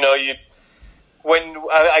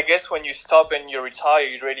guess when you stop and you retire,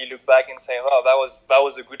 you really look back and say, "Oh, that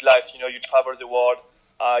was a good life." You travel the world,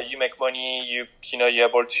 you make money, you're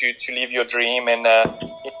able to live your dream and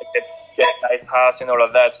get a nice house and all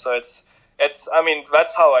of that. So that's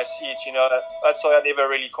how I see it. That's why I never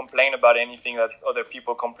really complain about anything that other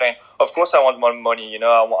people complain. Of course, I want more money.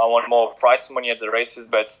 I want more prize money at the races,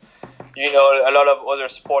 but a lot of other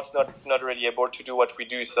sports not really able to do what we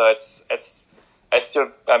do. So it's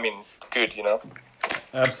still good.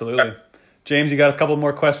 Absolutely. James, you got a couple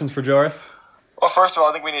more questions for Joris? Well, first of all,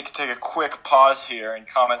 I think we need to take a quick pause here and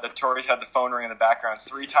comment that Tori's had the phone ring in the background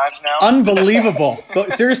 3 times now. Unbelievable.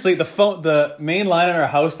 Seriously, the main line in our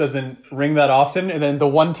house doesn't ring that often, and then the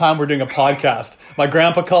one time we're doing a podcast, my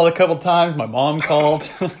grandpa called a couple times, my mom called.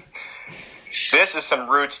 This is some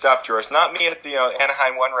rude stuff, Joris. Not me at the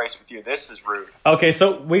Anaheim 1 race with you. This is rude. Okay,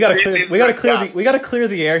 so we gotta clear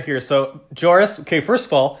the air here. So Joris, okay, first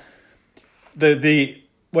of all,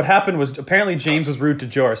 what happened was apparently James was rude to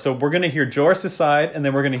Joris. So we're going to hear Joris' side, and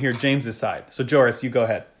then we're going to hear James' side. So Joris, you go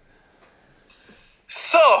ahead.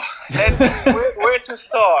 So, where to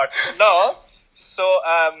start? No. So,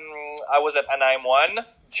 I was at Anaheim 1.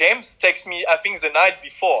 James texted me, I think the night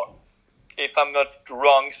before, if I'm not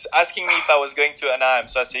wrong, asking me if I was going to Anaheim.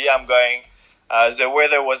 So I said, yeah, I'm going. The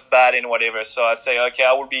weather was bad and whatever. So I say, okay,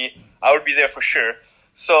 I will be there for sure.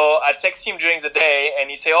 So I text him during the day, and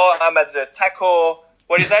he say, oh, I'm at the taco.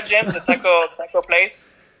 What is that, James? The taco place?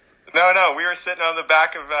 No. We were sitting on the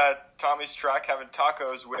back of Tommy's truck having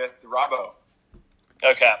tacos with Robbo.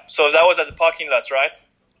 Okay, so that was at the parking lot, right?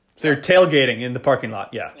 So you're tailgating in the parking lot,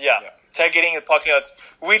 yeah. Yeah. Tailgating in the parking lot,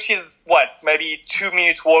 which is maybe 2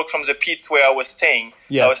 minutes walk from the pits where I was staying.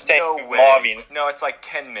 Yes. I was staying with Marvin. No, it's like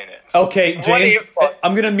 10 minutes. Okay, James,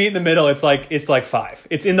 I'm gonna meet in the middle. It's like 5.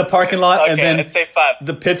 It's in the parking lot, okay, and then let's say 5.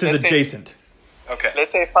 The pits is adjacent. Okay.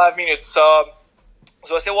 Let's say 5 minutes. So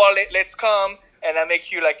So I said, well, let's come, and I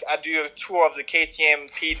make you I do a tour of the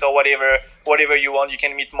KTM pit or whatever you want. You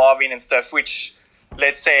can meet Marvin and stuff. Which,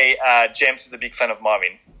 let's say, James is a big fan of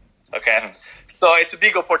Marvin. Okay, so it's a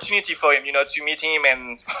big opportunity for him, to meet him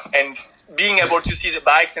and being able to see the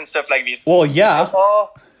bikes and stuff like this. Well, yeah. Said,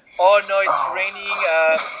 oh no, it's raining.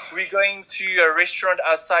 We're going to a restaurant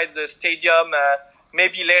outside the stadium.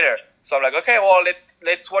 Maybe later. So I'm like, okay, well,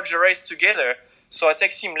 let's watch the race together. So I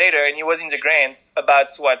text him later, and he was in the Grands about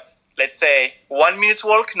let's say 1 minute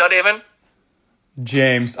walk, not even.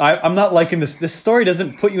 James, I'm not liking this. This story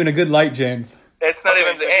doesn't put you in a good light, James. It's not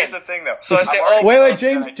even so the here's end. the thing, though. So I say, wait,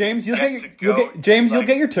 James, you'll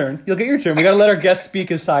get your turn. You'll get your turn. We got to let our guest speak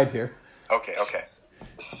his side here. Okay.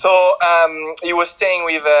 So he was staying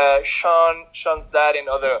with Sean's dad, and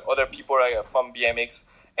other people from BMX,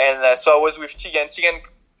 and so I was with Tegan. Tegan,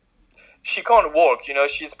 she can't walk,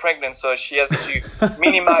 she's pregnant, so she has to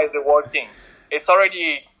minimize the walking. It's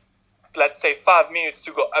already, let's say, 5 minutes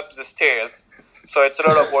to go up the stairs, so it's a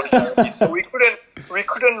lot of walking already. So we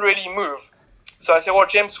couldn't really move. So I said, well,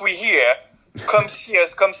 James, we're here. Come see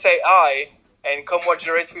us, come say hi, and come watch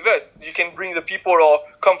the race with us. You can bring the people or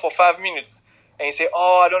come for 5 minutes. And he said,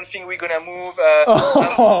 I don't think we're going to move.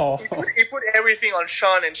 He put everything on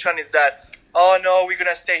Sean, and Sean is that, oh, no, we're going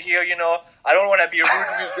to stay here, I don't want to be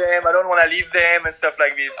rude with them. I don't want to leave them and stuff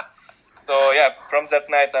like this. So, yeah, from that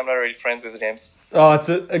night, I'm not really friends with James. Oh,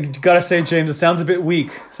 I gotta say, James, it sounds a bit weak.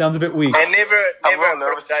 And never I'm a little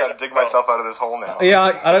nervous to try to dig myself out of this hole now. Yeah,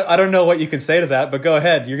 I don't know what you can say to that, but go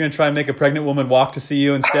ahead. You're going to try and make a pregnant woman walk to see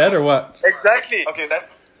you instead, or what? Exactly. Okay,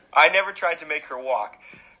 I never tried to make her walk.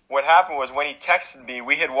 What happened was when he texted me,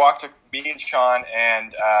 we had walked, me and Sean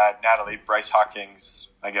and Natalie, Bryce Hawkins,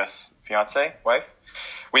 I guess, wife.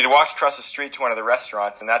 We had walked across the street to one of the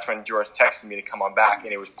restaurants, and that's when Joris texted me to come on back,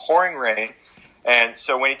 and it was pouring rain. And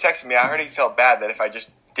so when he texted me, I already felt bad that if I just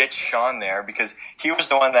ditched Sean there, because he was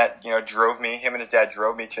the one that, drove me, him and his dad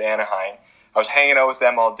drove me to Anaheim. I was hanging out with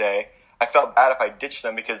them all day. I felt bad if I ditched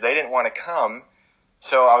them because they didn't want to come.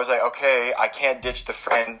 So I was like, okay, I can't ditch the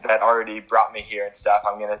friend that already brought me here and stuff.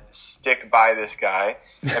 I'm going to stick by this guy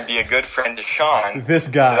and be a good friend to Sean. This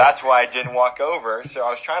guy. So that's why I didn't walk over. So I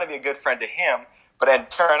was trying to be a good friend to him, but in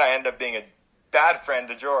turn I ended up being a bad friend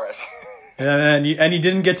to Joris. And you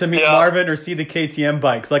didn't get to meet Marvin or see the KTM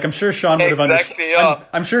bikes. Like, I'm sure Sean would have understood. Yeah.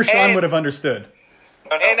 I'm sure Sean would have understood.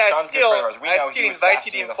 No, and I still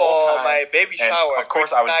invited him for my baby shower. Of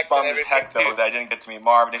course, I was bummed as heck, though, that I didn't get to meet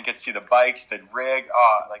Marv. I didn't get to see the bikes, the rig.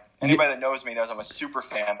 Anybody that knows me knows I'm a super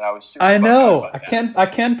fan. And I was super I know. About I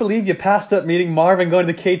can't believe you passed up meeting Marv and going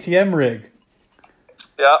to the KTM rig.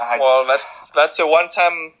 Yeah, well, that's a one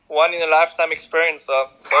in a lifetime experience. So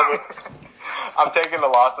I'm taking the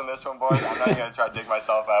loss on this one, boys. I'm not going to try to dig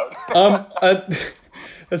myself out.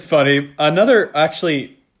 That's funny. Another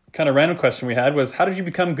actually kind of random question we had was, how did you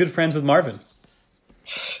become good friends with Marvin?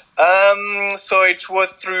 So it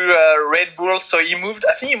was through Red Bull. So I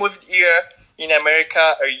think he moved here in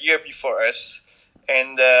America a year before us,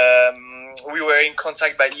 and we were in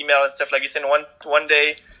contact by email and stuff like this. And one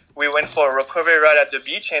day we went for a recovery ride at the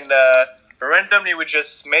beach, and randomly we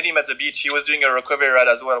just met him at the beach. He was doing a recovery ride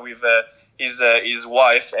as well with his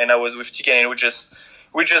wife, and I was with Tiken, and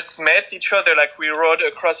we just met each other, like we rode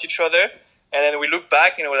across each other. And then we look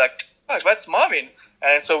back and we're like, oh, that's Marvin.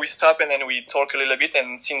 And so we stop and then we talk a little bit.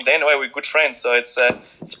 And since then, we're good friends. So it's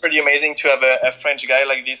pretty amazing to have a French guy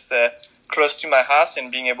like this close to my house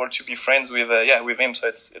and being able to be friends with him. So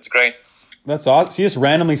it's great. That's awesome. So you just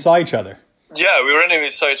randomly saw each other? Yeah, we randomly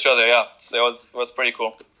saw each other. Yeah, so it was pretty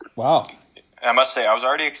cool. Wow. I must say, I was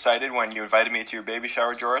already excited when you invited me to your baby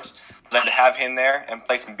shower, Joris. Then to have him there and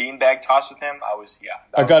play some beanbag toss with him,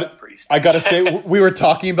 I gotta say, we were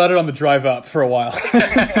talking about it on the drive up for a while.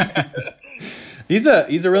 He's a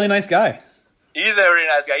really nice guy. He's a really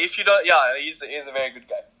nice guy. If you don't, he's a very good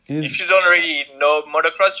guy. If you don't really know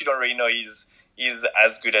motocross, you don't really know he's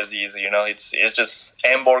as good as he is. It's just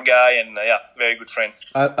handball guy and very good friend.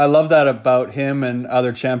 I love that about him and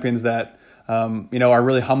other champions that are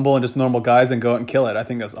really humble and just normal guys and go out and kill it. I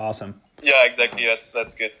think that's awesome. Yeah, exactly.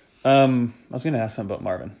 That's good. I was going to ask something about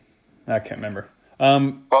Marvin. I can't remember.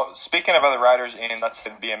 Well, speaking of other riders in, let's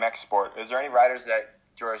say, the BMX sport, is there any riders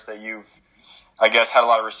Joris, that you've, I guess, had a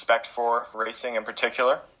lot of respect for racing in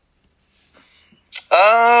particular? When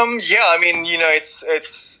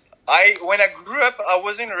I grew up, I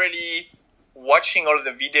wasn't really watching all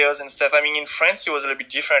the videos and stuff. I mean, in France, it was a little bit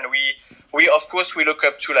different. We of course, we look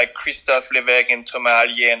up to like Christophe Lévesque and Thomas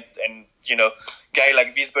Allier and guy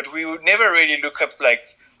like this, but we would never really look up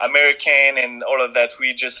like American and all of that.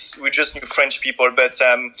 We just knew French people. But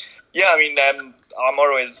I'm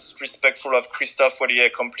always respectful of Christophe, what he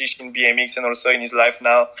accomplished in BMX and also in his life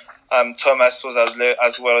now. Thomas was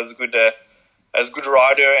as well as good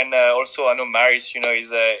rider, and also I know Maris,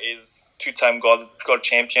 is two-time gold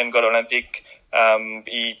champion, gold Olympic.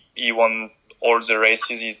 He won all the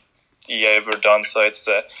races he ever done, so it's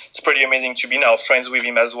pretty amazing to be now friends with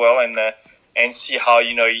him as well, and see how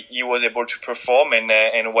he was able to perform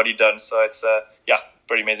and what he done. So it's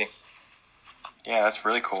pretty amazing. Yeah, that's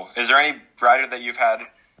really cool. Is there any rider that you've had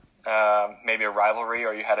maybe a rivalry,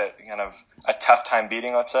 or you had a kind of a tough time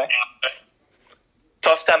beating, let's say?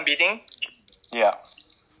 Tough time beating? Yeah.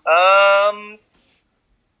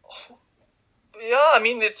 Yeah, I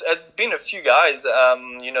mean, it's been a few guys.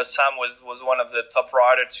 Sam was one of the top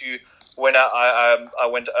rider too. When I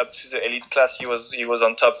went up to the elite class, he was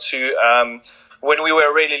on top two. When we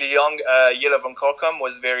were really young, Jelle van Korkom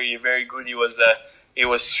was very, very good. He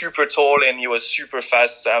was super tall and he was super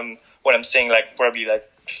fast. What I'm saying, like probably like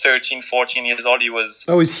 13, 14 years old, he was.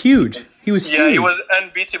 Oh, he's huge. He was huge. Yeah, he was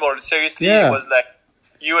unbeatable. Seriously, yeah. He was like,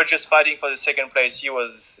 you were just fighting for the second place. He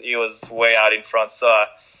was way out in front. So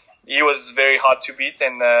he was very hard to beat.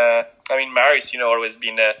 And Maris, always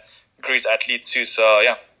been a great athlete too. So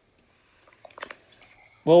yeah.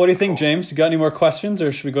 Well, what do you think, James? You got any more questions,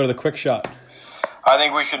 or should we go to the quick shot? I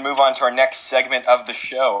think we should move on to our next segment of the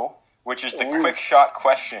show, which is the quick shot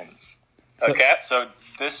questions. Okay. So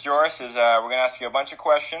this, Joris, is we're going to ask you a bunch of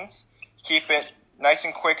questions. Keep it nice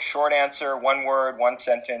and quick, short answer, one word, one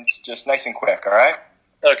sentence, just nice and quick, all right?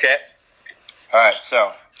 Okay. All right,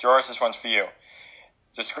 so, Joris, this one's for you.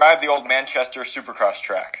 Describe the old Manchester Supercross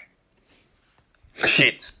track.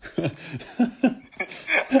 Shit.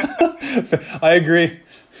 I agree.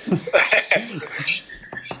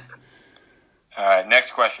 All right,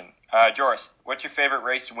 next question. Joris, what's your favorite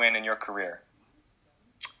race win in your career?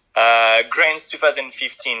 Grains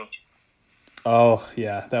 2015. Oh,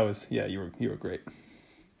 yeah, that was, you were great.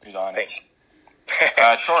 Who's on it?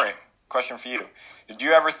 Thanks. Tori, question for you. Did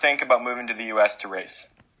you ever think about moving to the U.S. to race?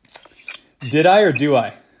 Did I or do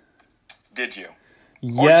I? Did you?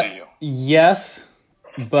 Yeah, do you? yes,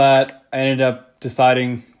 but I ended up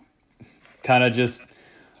deciding kind of just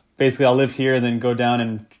basically I'll live here and then go down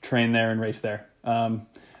and train there and race there.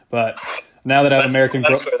 But now that I have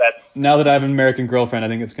now that I have an American girlfriend, I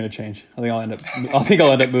think it's going to change. I think I'll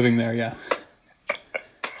end up moving there. Yeah.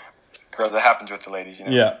 Girls, that happens with the ladies,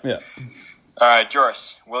 Yeah. All right,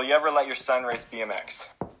 Joris, will you ever let your son race BMX?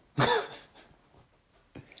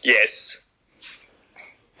 Yes.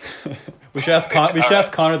 We should ask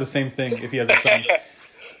Connor the same thing if he has a son.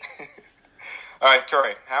 All right,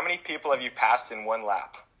 Tori, how many people have you passed in one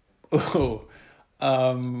lap?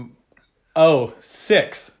 Oh,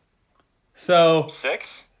 6. So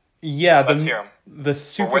 6? Yeah, let's hear them. The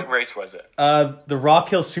super. What race was it? The Rock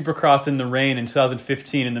Hill Supercross in the rain in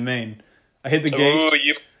 2015 in the Main. I hit the gate.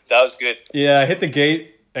 Ooh, that was good. Yeah, I hit the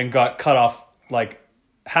gate and got cut off like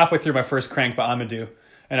halfway through my first crank by Amadou,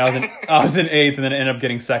 and I was in 8th, and then I ended up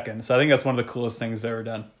getting 2nd. So I think that's one of the coolest things I've ever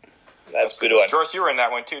done. That's a good one. Joris, you were in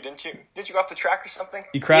that one too, didn't you? Did you go off the track or something?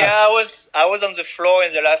 You crashed. Yeah, I was on the floor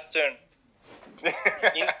in the last turn.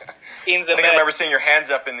 In the I remember seeing your hands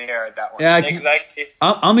up in the air at that one. Yeah, exactly.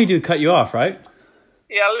 Amadou cut you off, right?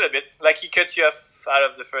 Yeah, a little bit. Like he cut you off out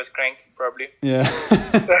of the first crank, probably. Yeah.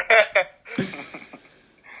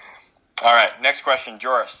 All right, next question,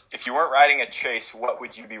 Joris. If you weren't riding a Chase, what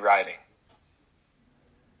would you be riding?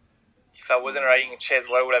 If I wasn't riding a Chase,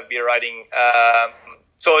 what would I be riding?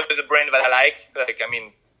 So there's a brand that I like.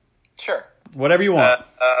 Sure. Whatever you want.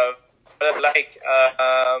 I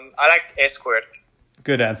like S Squared.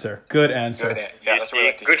 Good answer. Good answer. Yeah, that's what I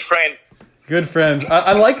like to Good hear. friends. Good friends.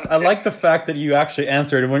 I like the fact that you actually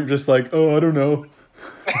answered and weren't just like, oh, I don't know.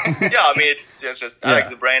 Yeah, I mean, it's just I like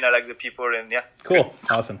the brand, I like the people, and yeah. Cool.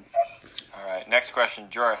 Good. Awesome. All right, next question,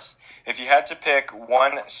 Joris. If you had to pick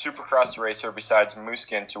one Supercross racer besides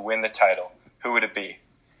Musquin to win the title, who would it be?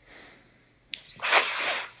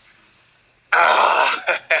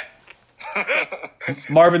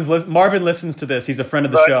 Marvin listens to this. He's a friend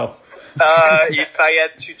of the show. If I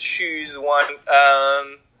had to choose one,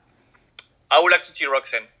 I would like to see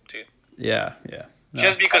Roxanne too. Yeah. No.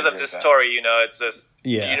 Just because of the story, it's just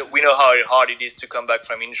we know how hard it is to come back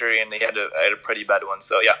from injury, and he had a pretty bad one.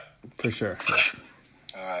 So yeah, for sure.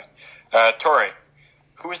 All right, Tori,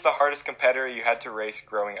 who was the hardest competitor you had to race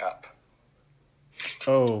growing up?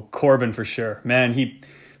 Oh, Corbin for sure, man.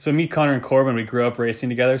 So me, Connor, and Corbin, we grew up racing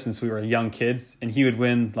together since we were young kids, and he would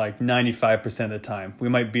win like 95% of the time. We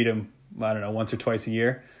might beat him, I don't know, once or twice a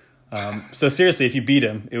year. So seriously, if you beat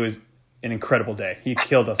him, it was an incredible day. He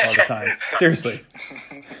killed us all the time. Seriously.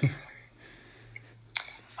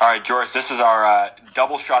 All right, Joris, this is our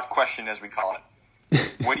double shot question, as we call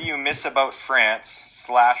it. What do you miss about France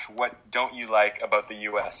 / what don't you like about the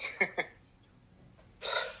U.S.?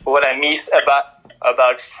 What I miss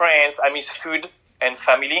about France, I miss food and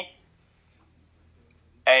family.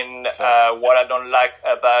 And what I don't like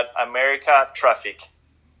about America, traffic.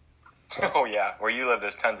 Oh, yeah. Where you live,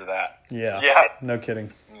 there's tons of that. Yeah. No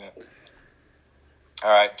kidding. Yeah. All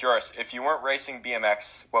right, Joris, if you weren't racing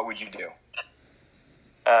BMX, what would you do?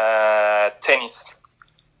 Tennis.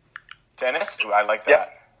 Tennis? Ooh, I like that.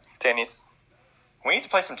 Yep. Tennis. We need to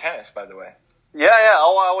play some tennis, by the way. Yeah.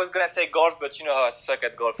 I was going to say golf, but you know how I suck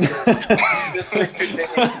at golf. So just stick to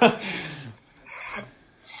tennis.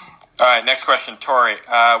 All right, next question. Tori,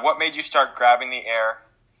 what made you start grabbing the air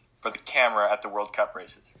for the camera at the World Cup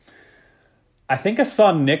races? I think I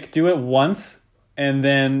saw Nick do it once, and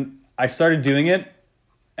then I started doing it,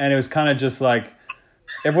 and it was kind of just like,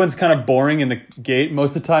 everyone's kind of boring in the gate.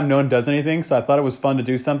 Most of the time, no one does anything, so I thought it was fun to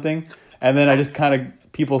do something. And then I just kind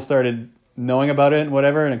of, people started knowing about it and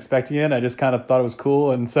whatever and expecting it. I just kind of thought it was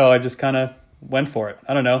cool, and so I just kind of went for it.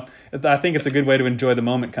 I don't know. I think it's a good way to enjoy the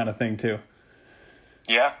moment kind of thing, too.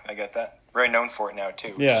 Yeah, I get that. Very known for it now,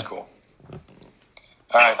 too, which Yeah. is cool.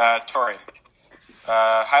 All right, Tori,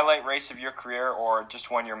 highlight race of your career or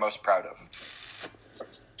just one you're most proud of?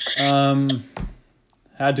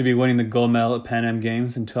 Had to be winning the gold medal at Pan Am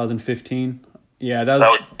Games in 2015. Yeah, that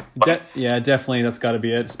was definitely that's got to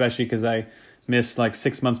be it. Especially because I missed like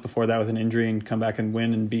 6 months before that with an injury, and come back and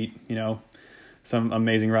win and beat some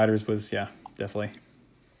amazing riders was definitely.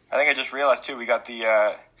 I think I just realized too we got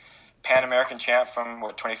the Pan American champ from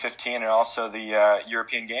 2015, and also the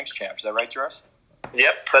European Games champ. Is that right, Joris?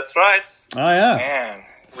 Yep, that's right. Oh yeah, Man,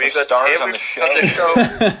 We some got stars every on the show.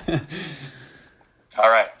 All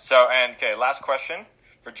right. So, last question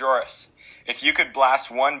for Joris. If you could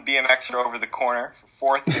blast one BMXer over the corner for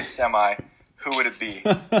fourth in the semi, who would it be?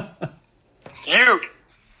 You.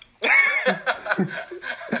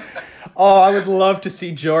 Oh, I would love to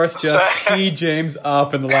see Joris just tee James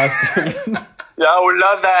up in the last turn. Yeah, I would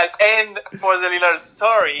love that. And for the little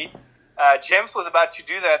story, James was about to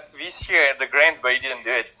do that this year at the Grains, but he didn't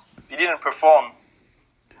do it. He didn't perform.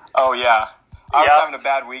 Oh, yeah. I was Yeah. having a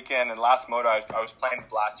bad weekend, and last moto I was playing to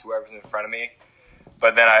blast whoever was in front of me.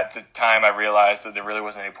 But then at the time I realized that there really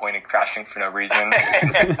wasn't any point in crashing for no reason.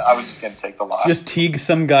 I was just going to take the loss. Just tee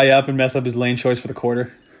some guy up and mess up his lane choice for the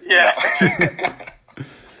quarter. Yeah.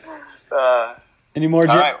 Any more,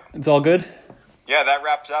 Jim? All right. It's all good? Yeah, that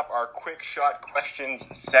wraps up our quick shot questions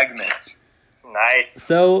segment. Nice.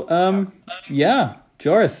 So,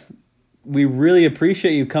 Joris, we really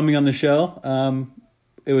appreciate you coming on the show.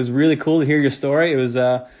 It was really cool to hear your story. It was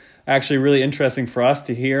actually really interesting for us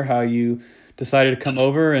to hear how you decided to come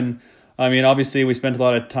over. And, I mean, obviously we spent a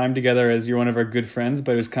lot of time together as you're one of our good friends,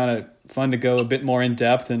 but it was kind of fun to go a bit more in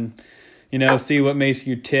depth and, see what makes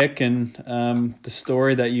you tick and the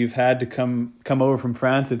story that you've had to come over from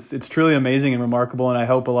France. It's truly amazing and remarkable, and I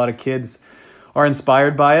hope a lot of kids are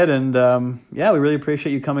inspired by it. And, we really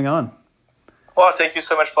appreciate you coming on. Well, thank you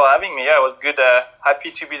so much for having me. Yeah, it was good.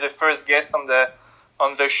 Happy to be the first guest on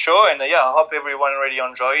the show, and I hope everyone really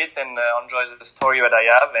enjoy it and enjoys the story that I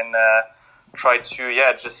have, and try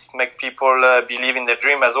to just make people believe in their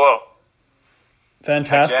dream as well.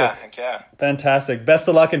 Fantastic. Heck yeah. Fantastic. Best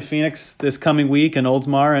of luck in Phoenix this coming week and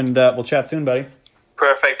Oldsmar, and we'll chat soon, buddy.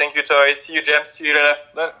 Perfect. Thank you, Tori. See you, James. See you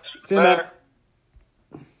later. See you, man.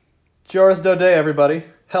 Joris Daudet, everybody.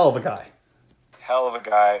 Hell of a guy. Hell of a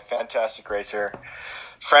guy. Fantastic racer.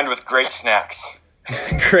 Friend with great snacks.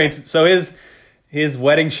 Great. So his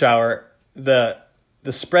wedding shower, the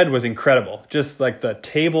spread was incredible. Just like the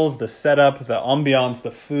tables, the setup, the ambiance,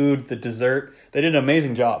 the food, the dessert. They did an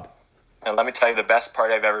amazing job. And let me tell you the best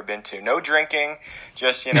party I've ever been to. No drinking,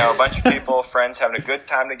 just, a bunch of people, friends having a good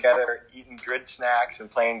time together, eating good snacks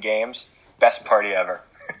and playing games. Best party ever.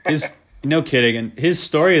 No kidding. And his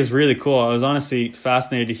story is really cool. I was honestly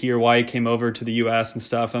fascinated to hear why he came over to the U.S. and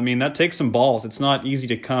stuff. I mean, that takes some balls. It's not easy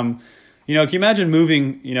to come. Can you imagine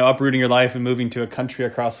moving, uprooting your life and moving to a country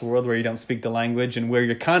across the world where you don't speak the language and where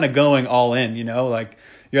you're kind of going all in, like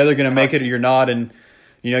you're either going to make it or you're not. And,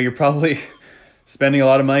 you're probably spending a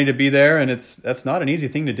lot of money to be there. And that's not an easy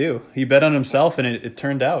thing to do. He bet on himself and it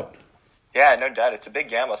turned out. Yeah, no doubt. It's a big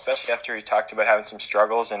gamble, especially after he talked about having some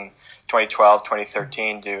struggles in 2012,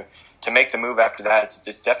 2013 to make the move after that.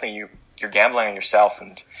 It's definitely you're gambling on yourself,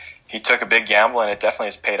 and he took a big gamble, and it definitely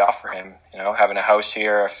has paid off for him. Having a house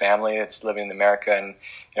here, a family that's living in America, and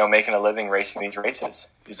making a living racing these races.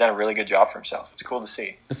 He's done a really good job for himself. It's cool to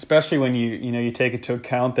see, especially when you take into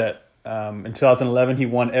account that in 2011 he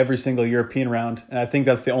won every single European round, and I think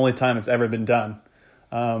that's the only time it's ever been done.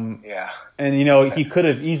 Yeah. And, he could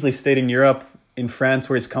have easily stayed in Europe, in France,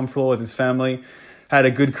 where he's comfortable with his family, had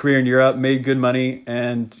a good career in Europe, made good money,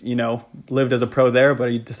 and, lived as a pro there, but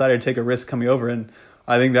he decided to take a risk coming over. And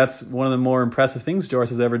I think that's one of the more impressive things Joris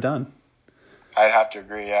has ever done. I'd have to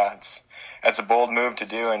agree, yeah. It's a bold move to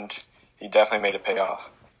do, and he definitely made it pay off.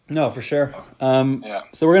 No, for sure. Yeah.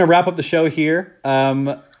 So we're going to wrap up the show here.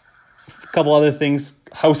 A couple other things,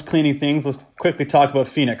 house cleaning things. Let's quickly talk about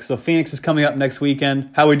Phoenix. So Phoenix is coming up next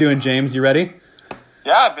weekend. How are we doing, James? You ready?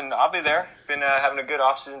 Yeah, I'll be there. Been having a good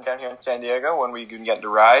off-season down here in San Diego when we can get to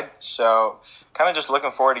ride. So kind of just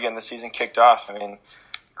looking forward to getting the season kicked off. I mean,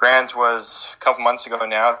 Grand was a couple months ago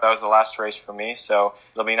now. That was the last race for me. So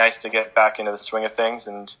it'll be nice to get back into the swing of things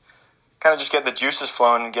and kind of just get the juices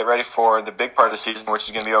flowing and get ready for the big part of the season, which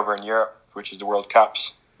is going to be over in Europe, which is the World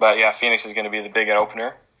Cups. But yeah, Phoenix is going to be the big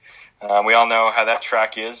opener. We all know how that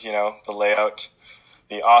track is, the layout,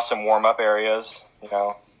 the awesome warm-up areas,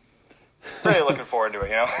 really looking forward to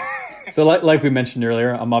it, So like we mentioned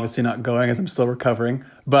earlier, I'm obviously not going as I'm still recovering,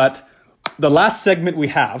 but the last segment we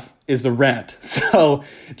have is the rant. So,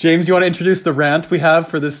 James, you want to introduce the rant we have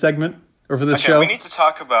for this segment or for this show? We need to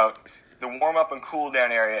talk about the warm-up and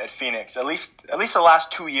cool-down area at Phoenix. At least the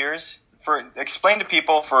last 2 years. For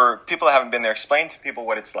people that haven't been there, explain to people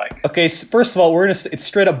what it's like. Okay, so first of all, it's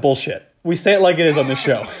straight up bullshit. We say it like it is on the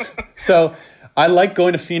show. So, I like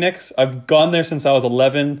going to Phoenix. I've gone there since I was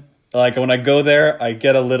 11. Like, when I go there, I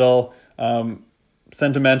get a little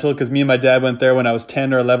sentimental because me and my dad went there when I was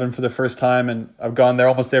 10 or 11 for the first time, and I've gone there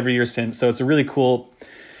almost every year since. So it's a really cool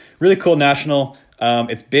national.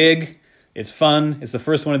 It's big, it's fun, it's the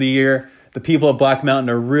first one of the year. The people of Black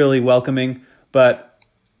Mountain are really welcoming, but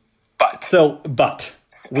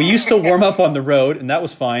we used to warm up on the road, and that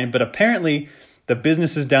was fine. But apparently, the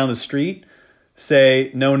businesses down the street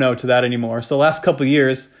say no to that anymore. So the last couple of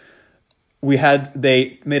years,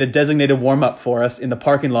 they made a designated warm up for us in the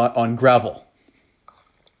parking lot on gravel.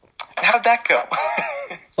 And how'd that go?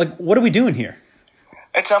 Like, what are we doing here?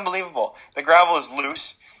 It's unbelievable. The gravel is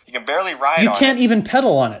loose. You can barely ride on it. You can't even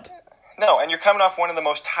pedal on it. No, and you're coming off one of the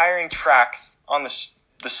most tiring tracks on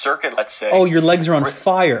the circuit, let's say. Oh, your legs are on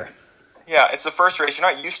fire. Yeah, it's the first race. You're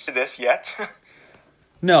not used to this yet.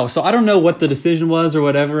 No, so I don't know what the decision was or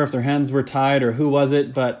whatever, if their hands were tied or who was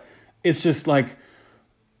it, but it's just like,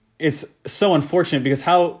 it's so unfortunate because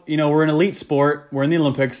we're an elite sport, we're in the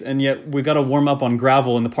Olympics, and yet we got to warm up on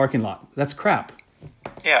gravel in the parking lot. That's crap.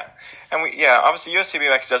 Yeah, and obviously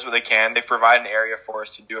USCBMX does what they can. They provide an area for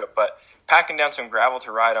us to do it, but packing down some gravel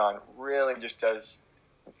to ride on really just doesn't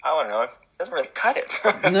really cut it.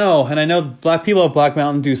 No, and I know people at Black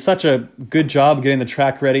Mountain do such a good job getting the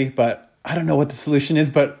track ready, but I don't know what the solution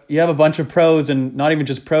is. But you have a bunch of pros, and not even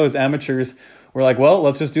just pros, amateurs. We're like, well,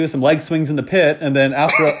 let's just do some leg swings in the pit, and then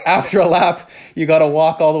after a lap, you got to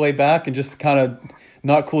walk all the way back and just kind of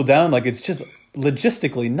not cool down. Like, it's just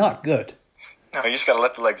logistically not good. No, you just got to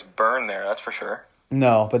let the legs burn there, that's for sure.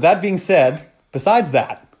 No, but that being said, besides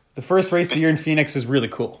that, the first race of the year in Phoenix is really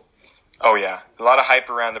cool. Oh, yeah. A lot of hype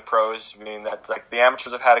around the pros. I mean, that's like the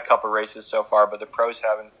amateurs have had a couple races so far, but the pros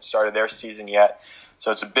haven't started their season yet.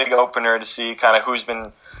 So it's a big opener to see kind of who's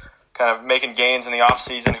been kind of making gains in the off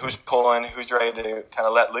season, who's pulling, who's ready to kind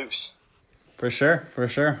of let loose. For sure.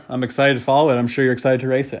 I'm excited to follow it. I'm sure you're excited to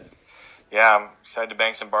race it. Yeah, I'm excited to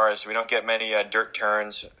bang some bars. We don't get many dirt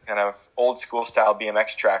turns, kind of old school style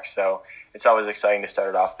BMX tracks, so it's always exciting to start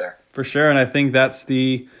it off there. For sure, and I think that's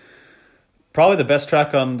probably the best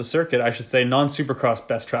track on the circuit. I should say non-supercross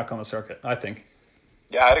best track on the circuit, I think.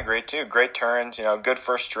 Yeah, I'd agree too. Great turns, good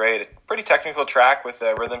first straight. Pretty technical track with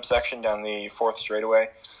a rhythm section down the fourth straightaway.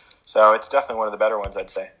 So it's definitely one of the better ones, I'd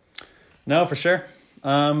say. No, for sure.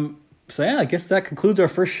 So yeah, I guess that concludes our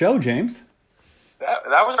first show, James.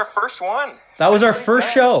 That was our first one. That was our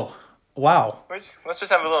first show. Wow. Let's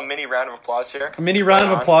just have a little mini round of applause here. A mini round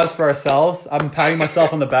of applause for ourselves. I'm patting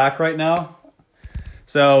myself on the back right now.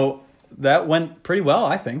 So that went pretty well,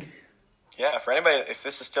 I think. Yeah, for anybody, if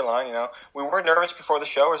this is still on, we were nervous before the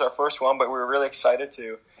show. It was our first one, but we were really excited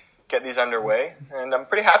to get these underway. And I'm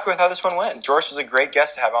pretty happy with how this one went. George was a great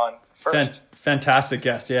guest to have on first. Fantastic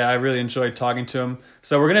guest. Yeah, I really enjoyed talking to him.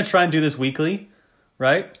 So we're going to try and do this weekly,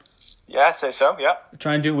 right? Yeah, I'd say so, yeah.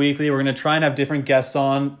 Try and do it weekly. We're going to try and have different guests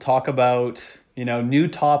on, talk about, new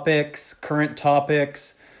topics, current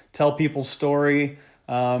topics, tell people's story,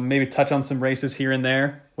 maybe touch on some races here and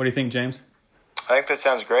there. What do you think, James? I think that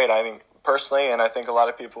sounds great. I think personally, and I think a lot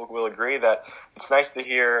of people will agree, that it's nice to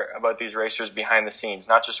hear about these racers behind the scenes,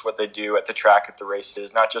 not just what they do at the track at the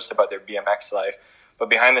races, not just about their BMX life, but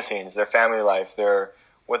behind the scenes, their family life,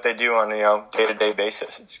 what they do on a day-to-day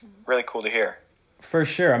basis. It's really cool to hear. For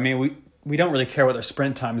sure. I mean, we don't really care what their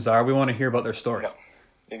sprint times are. We want to hear about their story. No,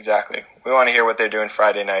 exactly. We want to hear what they're doing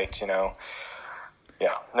Friday night,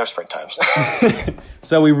 Yeah, no sprint times.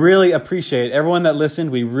 So we really appreciate everyone that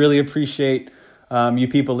listened. We really appreciate you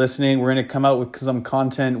people listening. We're going to come out with some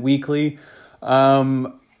content weekly.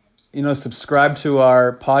 Subscribe to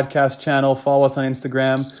our podcast channel. Follow us on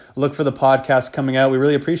Instagram. Look for the podcast coming out. We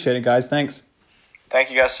really appreciate it, guys. Thanks. Thank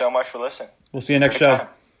you guys so much for listening. We'll see you next Good show. time.